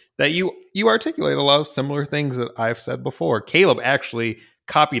specifically that you articulate a lot of similar things that I've said before. Caleb actually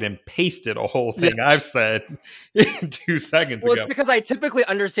copied and pasted a whole thing I've said 2 seconds ago. Well, it's because I typically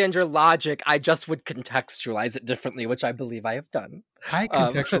understand your logic. I just would contextualize it differently, which I believe I have done. I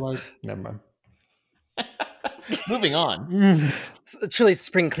contextualize. Never mind. Moving on. Chili's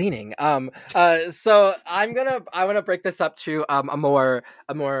spring cleaning. So I want to break this up to a more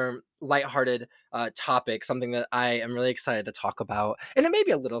lighthearted topic, something that I am really excited to talk about, and it may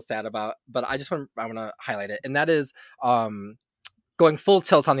be a little sad about, but I want to highlight it, and that is going full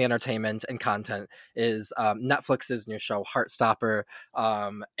tilt on the entertainment and content is Netflix's new show Heartstopper.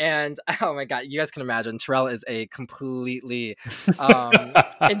 And oh my god, you guys can imagine Terrell is a completely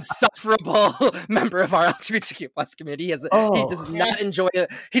insufferable member of our LGBTQ plus community.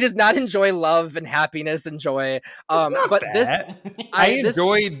 He does not enjoy love and happiness and joy. But that. I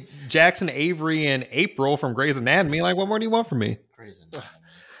enjoyed Jackson Avery and April from Grey's Anatomy. Like, what more do you want from me? Grey's Anatomy.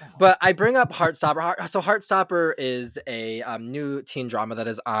 But I bring up Heartstopper. So Heartstopper is a new teen drama that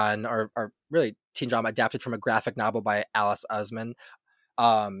is on, or really teen drama adapted from a graphic novel by Alice Oseman.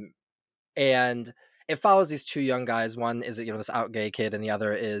 And it follows these two young guys. One is, this out gay kid, and the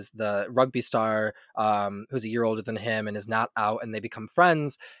other is the rugby star who's a year older than him and is not out, and they become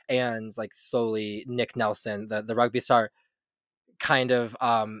friends. And like slowly, Nick Nelson, the rugby star, kind of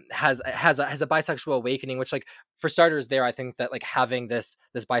has a bisexual awakening, which, like, for starters there, I think that like having this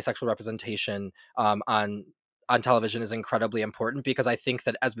bisexual representation on television is incredibly important, because I think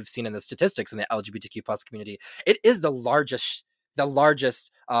that, as we've seen in the statistics in the LGBTQ plus community, it is the largest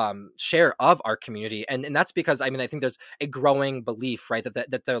share of our community, and that's because I think there's a growing belief, right,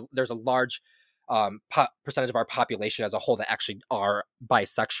 that there's a large percentage of our population as a whole that actually are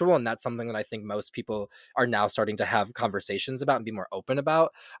bisexual, and that's something that I think most people are now starting to have conversations about and be more open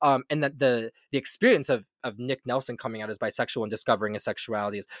about, and that the experience of Nick Nelson coming out as bisexual and discovering his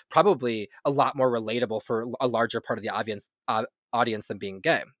sexuality is probably a lot more relatable for a larger part of the audience than being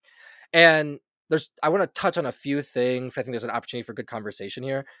gay. And I want to touch on a few things. I think there's an opportunity for good conversation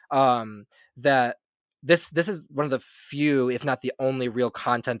here. That this is one of the few, if not the only, real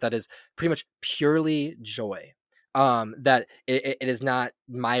content that is pretty much purely joy. That it is not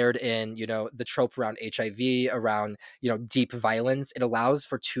mired in, the trope around HIV, around, deep violence. It allows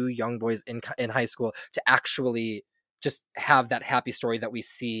for two young boys in high school to actually just have that happy story that we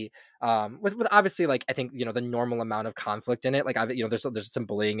see, with obviously, like, I think, the normal amount of conflict in it. Like, there's some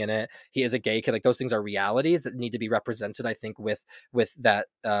bullying in it. He is a gay kid. Like, those things are realities that need to be represented, I think, with that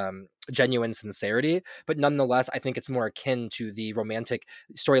genuine sincerity. But nonetheless, I think it's more akin to the romantic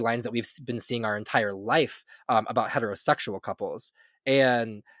storylines that we've been seeing our entire life about heterosexual couples.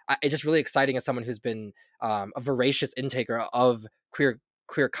 And it's just really exciting as someone who's been a voracious intaker of queer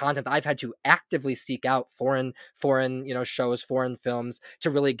content. I've had to actively seek out foreign shows, foreign films, to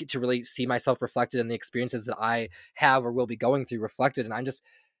really see myself reflected in the experiences that I have or will be going through reflected. And I'm just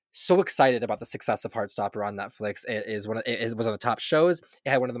so excited about the success of Heartstopper on Netflix. It was on the top shows.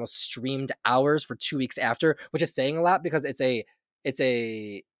 It had one of the most streamed hours for 2 weeks after, which is saying a lot, because it's a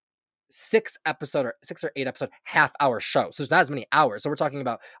 6 or 8 episode half-hour show, so there's not as many hours. So we're talking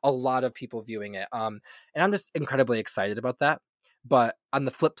about a lot of people viewing it, and I'm just incredibly excited about that. But on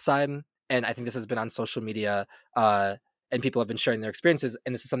the flip side, and I think this has been on social media, and people have been sharing their experiences,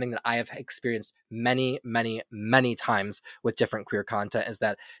 and this is something that I have experienced many, many, many times with different queer content, is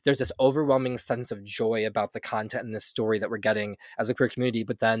that there's this overwhelming sense of joy about the content and this story that we're getting as a queer community,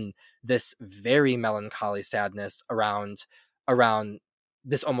 but then this very melancholy sadness around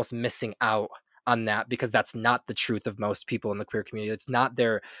this almost missing out on that, because that's not the truth of most people in the queer community. It's not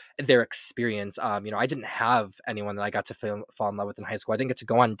their experience. I didn't have anyone that I got to fall in love with in high school. I didn't get to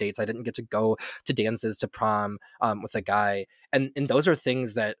go on dates. I didn't get to go to dances, to prom with a guy. And those are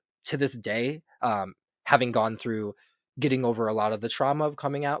things that to this day, having gone through getting over a lot of the trauma of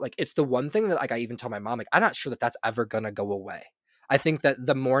coming out, like it's the one thing that like I even tell my mom, like I'm not sure that that's ever gonna go away. I think that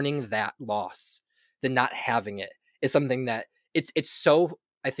the mourning that loss, the not having it, is something that it's so,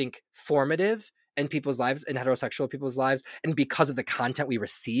 I think, formative in people's lives, in heterosexual people's lives, and because of the content we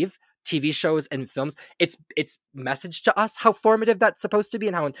receive, TV shows and films, it's messaged to us how formative that's supposed to be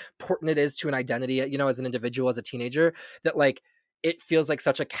and how important it is to an identity, as an individual, as a teenager, that like it feels like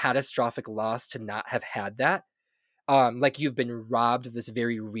such a catastrophic loss to not have had that. Like you've been robbed of this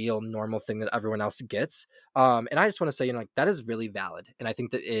very real normal thing that everyone else gets. And I just want to say, like that is really valid. And I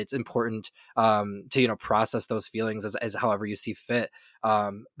think that it's important to, process those feelings as however you see fit.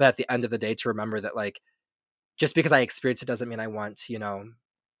 But at the end of the day, to remember that like, just because I experience it doesn't mean I want,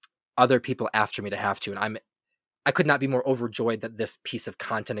 other people after me to have to. And I could not be more overjoyed that this piece of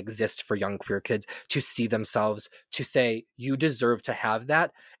content exists for young queer kids to see themselves, to say, you deserve to have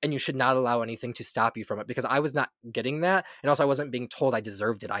that, and you should not allow anything to stop you from it, because I was not getting that. And also I wasn't being told I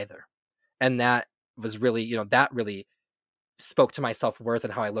deserved it either. And that was really, that really spoke to my self-worth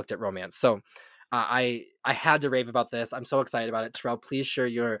and how I looked at romance. So I had to rave about this. I'm so excited about it. Terrell, please share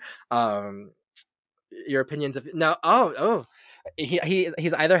your opinions of no.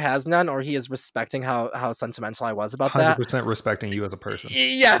 He's either has none or he is respecting how sentimental I was about 100% respecting you as a person.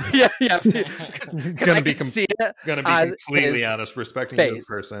 Yeah. Gonna be completely honest, respecting you as a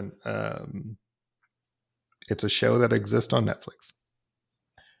person. It's a show that exists on Netflix.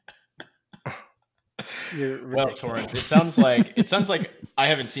 Well, Torrance, it sounds like I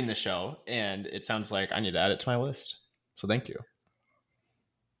haven't seen the show, and it sounds like I need to add it to my list. So thank you.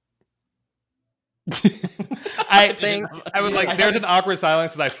 I was like, there's an awkward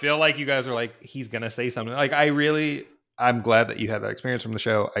silence because I feel like you guys are like, he's gonna say something. Like I'm glad that you had that experience from the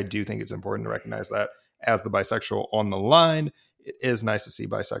show. I do think it's important to recognize that as the bisexual on the line, it is nice to see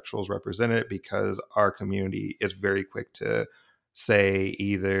bisexuals represented, because our community is very quick to say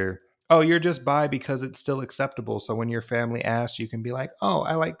either, oh, you're just bi because it's still acceptable, so when your family asks, you can be like, oh,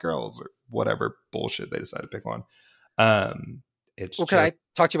 I like girls, or whatever bullshit they decide to pick on. Can I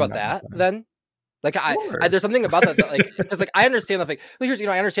talk to you about that then? Like sure. There's something about that like, because like I understand that like,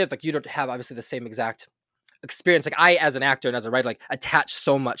 I understand like you don't have obviously the same exact experience. Like I, as an actor and as a writer, like attach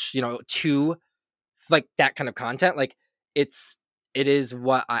so much, to like that kind of content. Like it is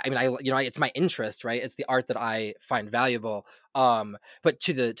what it's my interest, right? It's the art that I find valuable. But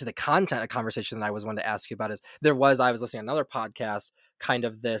to the content, a conversation that I was wanting to ask you about is I was listening to another podcast, kind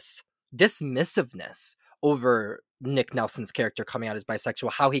of this dismissiveness over Nick Nelson's character coming out as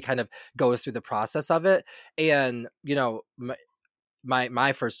bisexual, how he kind of goes through the process of it. And,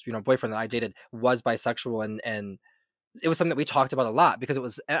 my first, boyfriend that I dated was bisexual, and it was something that we talked about a lot, because it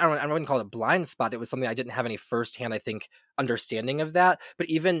was, I wouldn't call it a blind spot. It was something I didn't have any firsthand, I think, understanding of that. But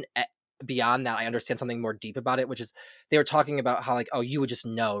even beyond that, I understand something more deep about it, which is they were talking about how like, oh, you would just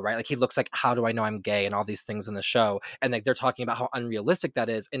know, right? Like he looks like, how do I know I'm gay, and all these things in the show. And like they're talking about how unrealistic that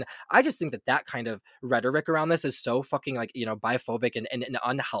is. And I just think that kind of rhetoric around this is so fucking like, biphobic and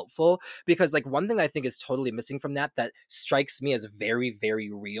unhelpful, because like one thing I think is totally missing from that strikes me as very,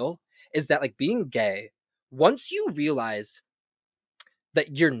 very real, is that like being gay, once you realize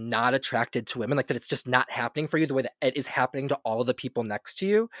that you're not attracted to women, like that it's just not happening for you the way that it is happening to all of the people next to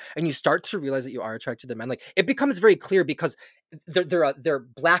you, and you start to realize that you are attracted to men, like it becomes very clear, because they're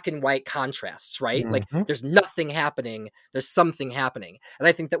black and white contrasts, right? Mm-hmm. Like there's nothing happening, there's something happening. And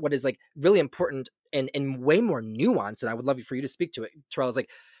I think that what is like really important and way more nuanced, and I would love for you to speak to it, Terrell, is like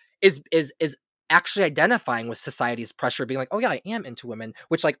is actually identifying with society's pressure, being like, oh yeah, I am into women,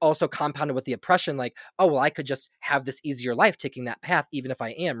 which like also compounded with the oppression, like, oh, well, I could just have this easier life taking that path, even if I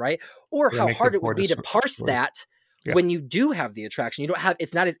am, right? Or how hard it would be to parse that when you do have the attraction. You don't have,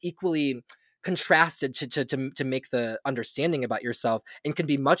 it's not as equally contrasted to make the understanding about yourself, and can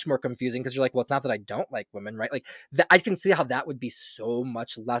be much more confusing, because you're like, well, it's not that I don't like women, right? Like I can see how that would be so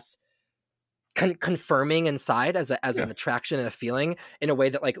much less confirming inside as an attraction and a feeling, in a way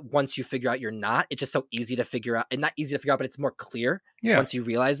that like once you figure out you're not, it's just so easy to figure out, and not easy to figure out, but it's more clear once you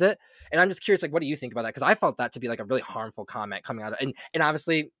realize it. And I'm just curious, like, what do you think about that? Because I felt that to be like a really harmful comment coming out of, and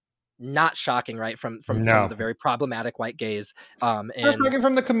obviously not shocking, right? From the very problematic white gays. And shocking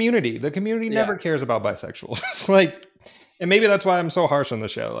from the community. The community never cares about bisexuals. Like, and maybe that's why I'm so harsh on the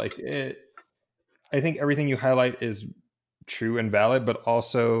show. Like I think everything you highlight is true and valid, but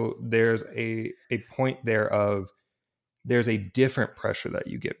also there's a point there of there's a different pressure that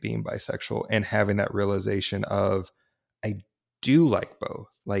you get being bisexual and having that realization of, I do like both.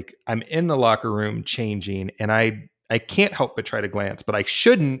 Like, I'm in the locker room changing, and I can't help but try to glance, but I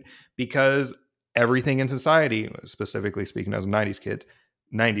shouldn't, because everything in society, specifically speaking as a 90s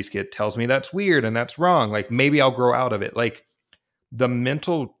kid, tells me that's weird and that's wrong. Like, maybe I'll grow out of it. Like, the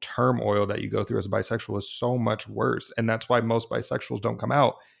mental turmoil that you go through as a bisexual is so much worse. And that's why most bisexuals don't come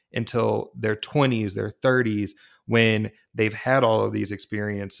out until their 20s, their 30s, when they've had all of these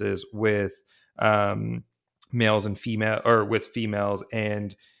experiences with males and female, or with females,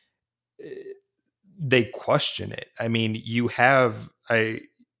 and they question it. I mean, you have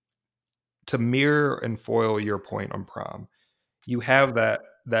to mirror and foil your point on prom. You have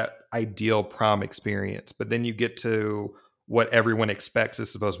that ideal prom experience, but then you get to what everyone expects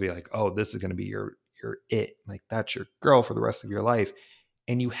is supposed to be like, oh, this is going to be your it, like that's your girl for the rest of your life.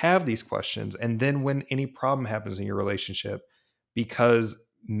 And you have these questions, and then when any problem happens in your relationship, because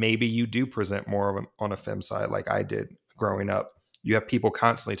maybe you do present more of on a femme side, like I did growing up, you have people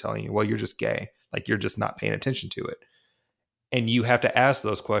constantly telling you, well, you're just gay, like you're just not paying attention to it. And you have to ask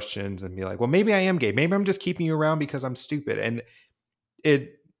those questions and be like, well, maybe I am gay, maybe I'm just keeping you around because I'm stupid. And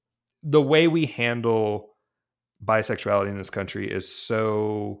the way we handle bisexuality in this country is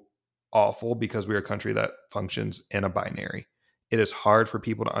so awful, because we're a country that functions in a binary. It is hard for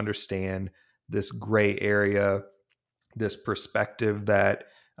people to understand this gray area, this perspective that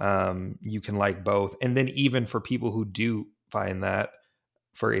you can like both. And then even for people who do find that,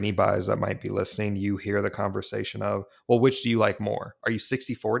 for any bis that might be listening, you hear the conversation of, well, which do you like more? Are you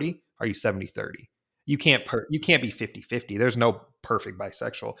 60-40? Are you 70-30? You can't be 50-50. There's no perfect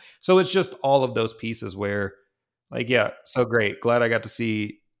bisexual. So it's just all of those pieces where, like, yeah, so great. Glad I got to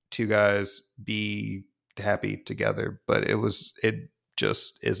see two guys be happy together, but it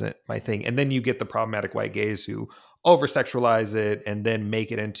just isn't my thing. And then you get the problematic white gays who over sexualize it and then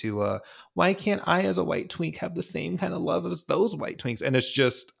make it into a, why can't I as a white twink have the same kind of love as those white twinks? And it's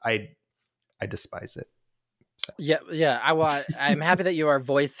just, I despise it. So. Yeah. I'm happy that you are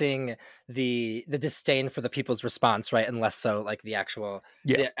voicing the disdain for the people's response, right, and less so like the actual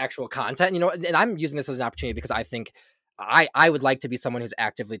content. You know, and I'm using this as an opportunity because I think I would like to be someone who's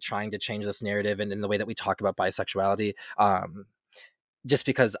actively trying to change this narrative and in the way that we talk about bisexuality. Just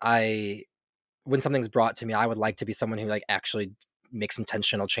because when something's brought to me, I would like to be someone who like actually makes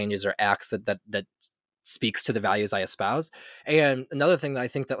intentional changes or acts that speaks to the values I espouse. And another thing that I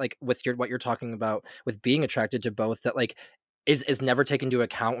think that like with what you're talking about with being attracted to both, that like is never taken into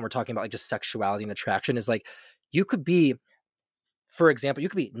account when we're talking about like just sexuality and attraction, is like you could be, for example, you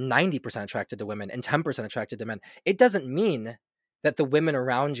could be 90% attracted to women and 10% attracted to men. It doesn't mean that the women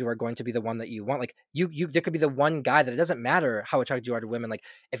around you are going to be the one that you want. Like there could be the one guy that it doesn't matter how attracted you are to women. Like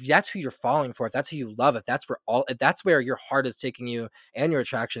if that's who you're falling for, if that's who you love, if that's where your heart is taking you and your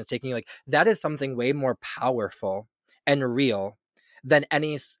attraction is taking you, like that is something way more powerful and real than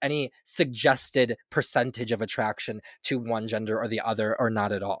any suggested percentage of attraction to one gender or the other, or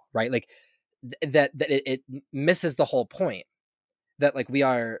not at all. Right. Like it misses the whole point that like we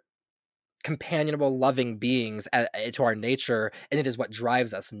are companionable, loving beings to our nature, and it is what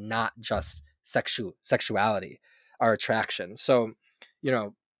drives us, not just sexuality, our attraction. So, you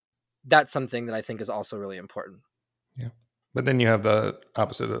know, that's something that I think is also really important. Yeah, but then you have the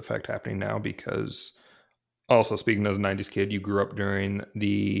opposite effect happening now, because also speaking as a 90s kid, you grew up during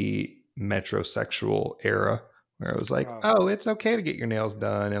the metrosexual era, where it was like, oh, it's okay to get your nails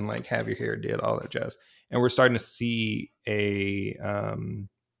done and like have your hair did, all that jazz. And we're starting to see a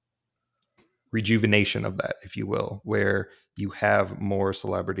rejuvenation of that, if you will, where you have more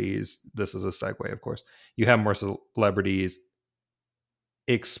celebrities. This is a segue, of course. You have more celebrities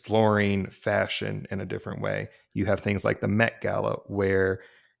exploring fashion in a different way. You have things like the Met Gala, where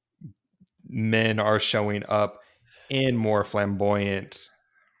men are showing up in more flamboyant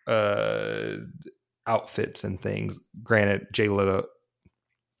outfits and things. Granted,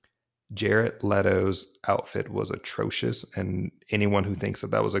 Jared Leto's outfit was atrocious, and anyone who thinks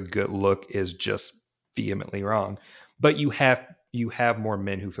that was a good look is just vehemently wrong. But you have more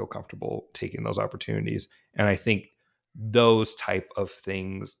men who feel comfortable taking those opportunities, and I think those type of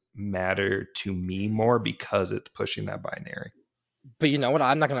things matter to me more because it's pushing that binary. But you know what?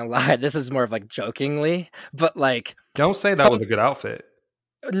 I'm not gonna lie. This is more of like jokingly, but like, don't say that was a good outfit.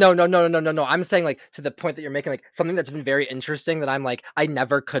 No. I'm saying like to the point that you're making, like something that's been very interesting that I'm like, I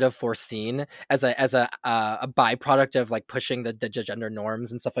never could have foreseen as a byproduct of like pushing the gender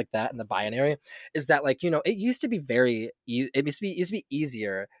norms and stuff like that in the binary, is that like, you know, it used to be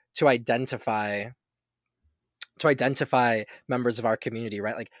easier to identify to identify members of our community,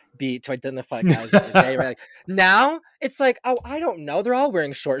 right? Like to identify guys that are gay, right? Like now it's like, oh, I don't know. They're all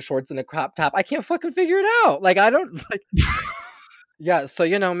wearing short shorts and a crop top. I can't fucking figure it out. Like I don't like. Yeah,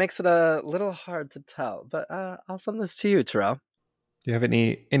 so makes it a little hard to tell. But I'll send this to you, Terrell. Do you have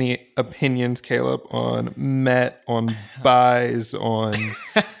any opinions, Caleb, on Met, on buys, on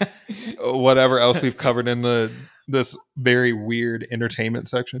whatever else we've covered in this very weird entertainment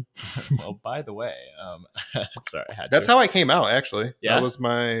section? Well, by the way, sorry, I had That's to. how I came out, actually. Yeah? That was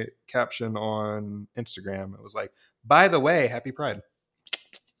my caption on Instagram. It was like, by the way, happy Pride.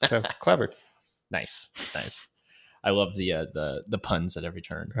 So clever. Nice. I love the puns at every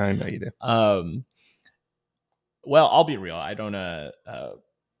turn. I know you do. Well, I'll be real. I don't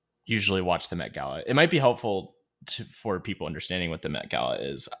usually watch the Met Gala. It might be helpful for people understanding what the Met Gala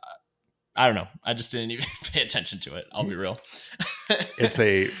is. I don't know. I just didn't even pay attention to it. I'll be real. It's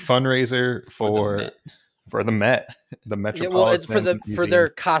a fundraiser for the Met, the Metropolitan. Well, it's for their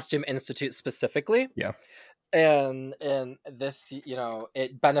costume institute specifically. Yeah. And this,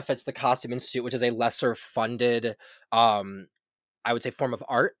 it benefits the Costume Institute, which is a lesser funded, I would say, form of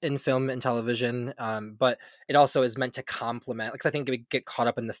art in film and television. But it also is meant to complement, because I think we get caught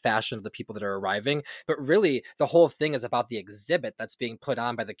up in the fashion of the people that are arriving. But really, the whole thing is about the exhibit that's being put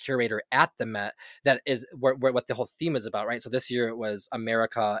on by the curator at the Met. That is what the whole theme is about, right? So this year it was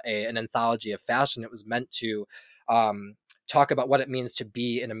America, an anthology of fashion. It was meant to talk about what it means to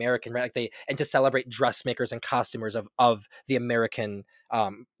be an American, right? And to celebrate dressmakers and costumers of the American,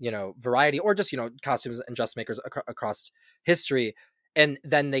 variety, or just, costumes and dressmakers across history. And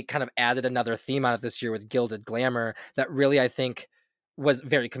then they kind of added another theme on it this year with gilded glamour that really, I think, was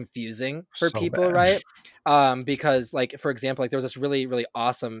very confusing for people, bad. Right? Because, like, for example, there was this really, really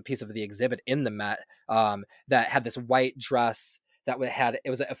awesome piece of the exhibit in the Met that had this white dress it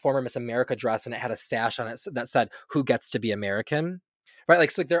was a former Miss America dress, and it had a sash on it that said, "Who gets to be American?" Right?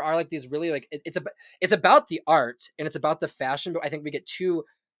 Like, so there are like these really, like, it's about the art and it's about the fashion, but I think we get too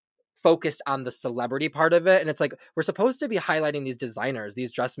focused on the celebrity part of it. And it's like, we're supposed to be highlighting these designers,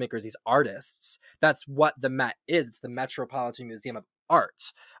 these dressmakers, these artists. That's what the Met is. It's the Metropolitan Museum of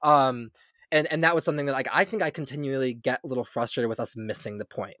Art. And that was something that, like, I think I continually get a little frustrated with us missing the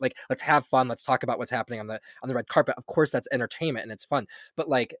point. Like, let's have fun. Let's talk about what's happening on the red carpet. Of course, that's entertainment and it's fun. But,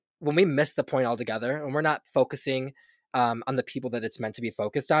 like, when we miss the point altogether and we're not focusing on the people that it's meant to be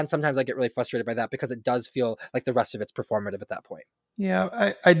focused on, sometimes I get really frustrated by that, because it does feel like the rest of it's performative at that point.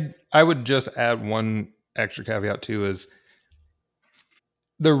 Yeah, I would just add one extra caveat too, is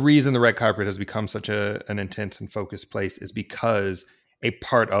the reason the red carpet has become such an intense and focused place is because a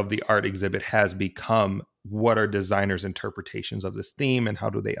part of the art exhibit has become, what are designers' interpretations of this theme and how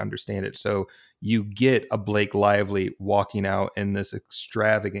do they understand it? So you get a Blake Lively walking out in this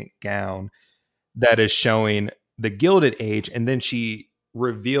extravagant gown that is showing the Gilded Age, and then she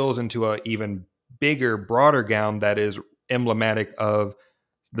reveals into a even bigger, broader gown that is emblematic of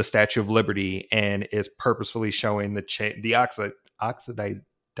the Statue of Liberty and is purposefully showing the oxidization.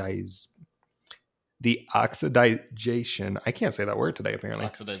 I can't say that word today, apparently.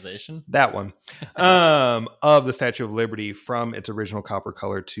 Oxidization? That one. Of the Statue of Liberty from its original copper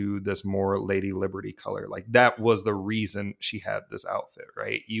color to this more Lady Liberty color. Like, that was the reason she had this outfit,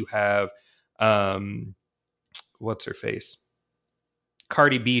 right? You have, what's her face?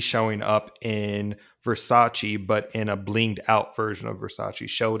 Cardi B showing up in Versace, but in a blinged out version of Versace,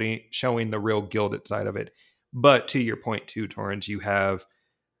 showing the real gilded side of it. But to your point too, Torrance, you have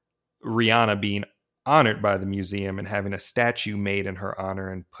Rihanna being honored by the museum and having a statue made in her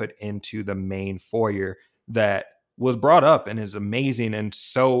honor and put into the main foyer that was brought up and is amazing and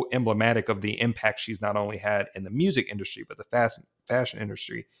so emblematic of the impact she's not only had in the music industry, but the fashion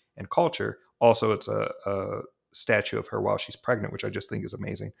industry and culture. Also, it's a statue of her while she's pregnant, which I just think is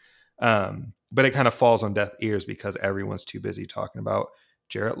amazing. But it kind of falls on deaf ears because everyone's too busy talking about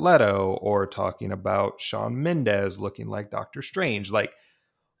Jared Leto or talking about Shawn Mendes looking like Doctor Strange. Like,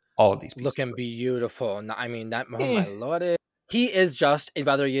 all of these pieces. Looking beautiful. I mean, that, oh my Lord. He is just,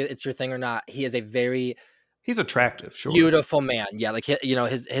 whether it's your thing or not, he is he's attractive, sure. Beautiful man. Yeah, like,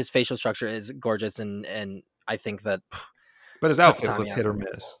 his facial structure is gorgeous, and I think that. But his outfit was hit or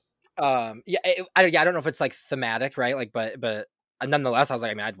miss. I don't know if it's like thematic, right? Like, but nonetheless, I was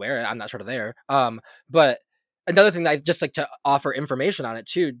like, I mean, I'd wear it. I'm not sort of there. But another thing that I just like to offer information on it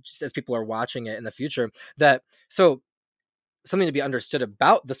too, just as people are watching it in the future, so something to be understood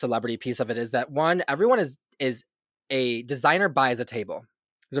about the celebrity piece of it is that, one, everyone is a designer buys a table.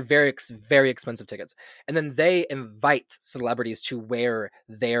 Those are very, very expensive tickets. And then they invite celebrities to wear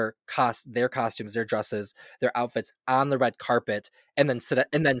their costumes, their dresses, their outfits on the red carpet, and then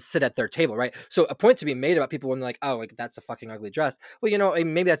sit at their table, right? So a point to be made about people when they're like, oh, like that's a fucking ugly dress. Well, you know,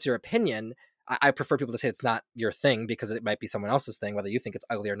 maybe that's your opinion. I prefer people to say it's not your thing because it might be someone else's thing, whether you think it's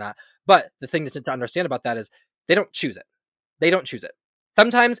ugly or not. But the thing to understand about that is they don't choose it. They don't choose it.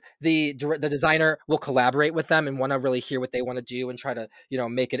 Sometimes the designer will collaborate with them and want to really hear what they want to do and try to, you know,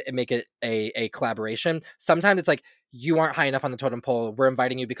 make it a collaboration. Sometimes it's like, you aren't high enough on the totem pole. We're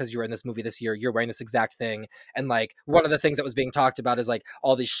inviting you because you were in this movie this year. You're wearing this exact thing. And like one of the things that was being talked about is like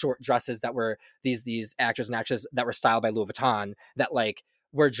all these short dresses that were these actors and actresses that were styled by Louis Vuitton that like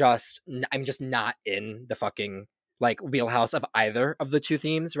were I'm just not in the fucking like wheelhouse of either of the two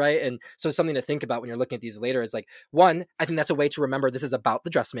themes, right? And so something to think about when you're looking at these later is like, one, I think that's a way to remember this is about the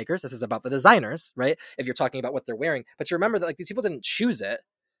dressmakers, this is about the designers, right? If you're talking about what they're wearing, but to remember that like these people didn't choose it.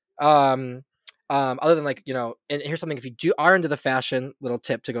 Other than like, you know, and here's something, if you are into the fashion, little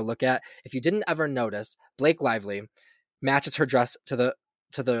tip to go look at, if you didn't ever notice, Blake Lively matches her dress to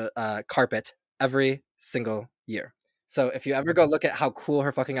the carpet every single year. So if you ever go look at how cool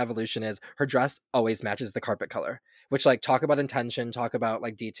her fucking evolution is, her dress always matches the carpet color, which like talk about intention, talk about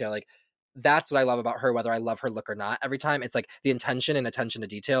like detail. Like that's what I love about her, whether I love her look or not. Every time it's like the intention and attention to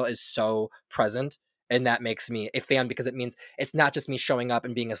detail is so present. And that makes me a fan because it means it's not just me showing up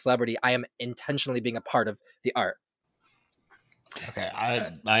and being a celebrity. I am intentionally being a part of the art. Okay.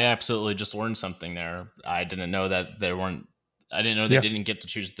 I absolutely just learned something there. I didn't know that they didn't get to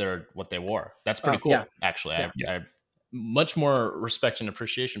choose what they wore. That's pretty cool. Yeah. Actually, I much more respect and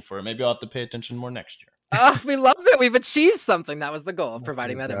appreciation for it. Maybe I'll have to pay attention more next year. We love it. We've achieved something. That was the goal of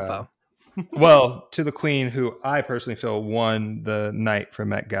providing that info. Well, to the queen, who I personally feel won the night from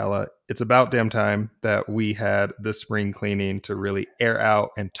Met Gala, it's about damn time that we had the spring cleaning to really air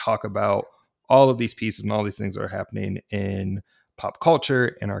out and talk about all of these pieces and all these things that are happening in pop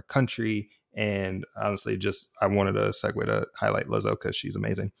culture, in our country. And honestly, I wanted a segue to highlight Lizzo because she's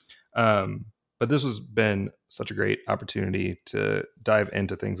amazing. But this has been such a great opportunity to dive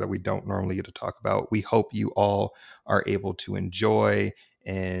into things that we don't normally get to talk about. We hope you all are able to enjoy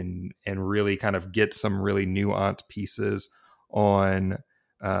and really kind of get some really nuanced pieces on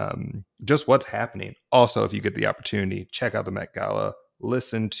just what's happening. Also, if you get the opportunity, check out the Met Gala,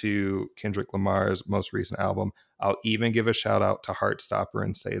 listen to Kendrick Lamar's most recent album. I'll even give a shout out to Heartstopper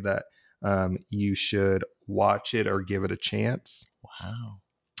and say that you should watch it or give it a chance. Wow.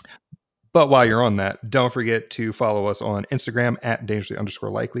 But while you're on that, don't forget to follow us on Instagram at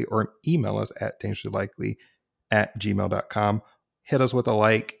dangerously_likely or email us at dangerouslylikely@gmail.com. Hit us with a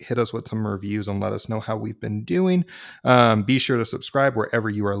like, hit us with some reviews, and let us know how we've been doing. Be sure to subscribe wherever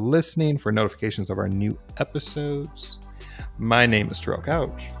you are listening for notifications of our new episodes. My name is Terrell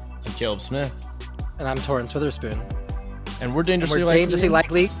Couch. I'm Caleb Smith. And I'm Torrance Witherspoon. And we're dangerously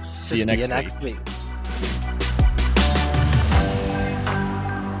likely. See you next week.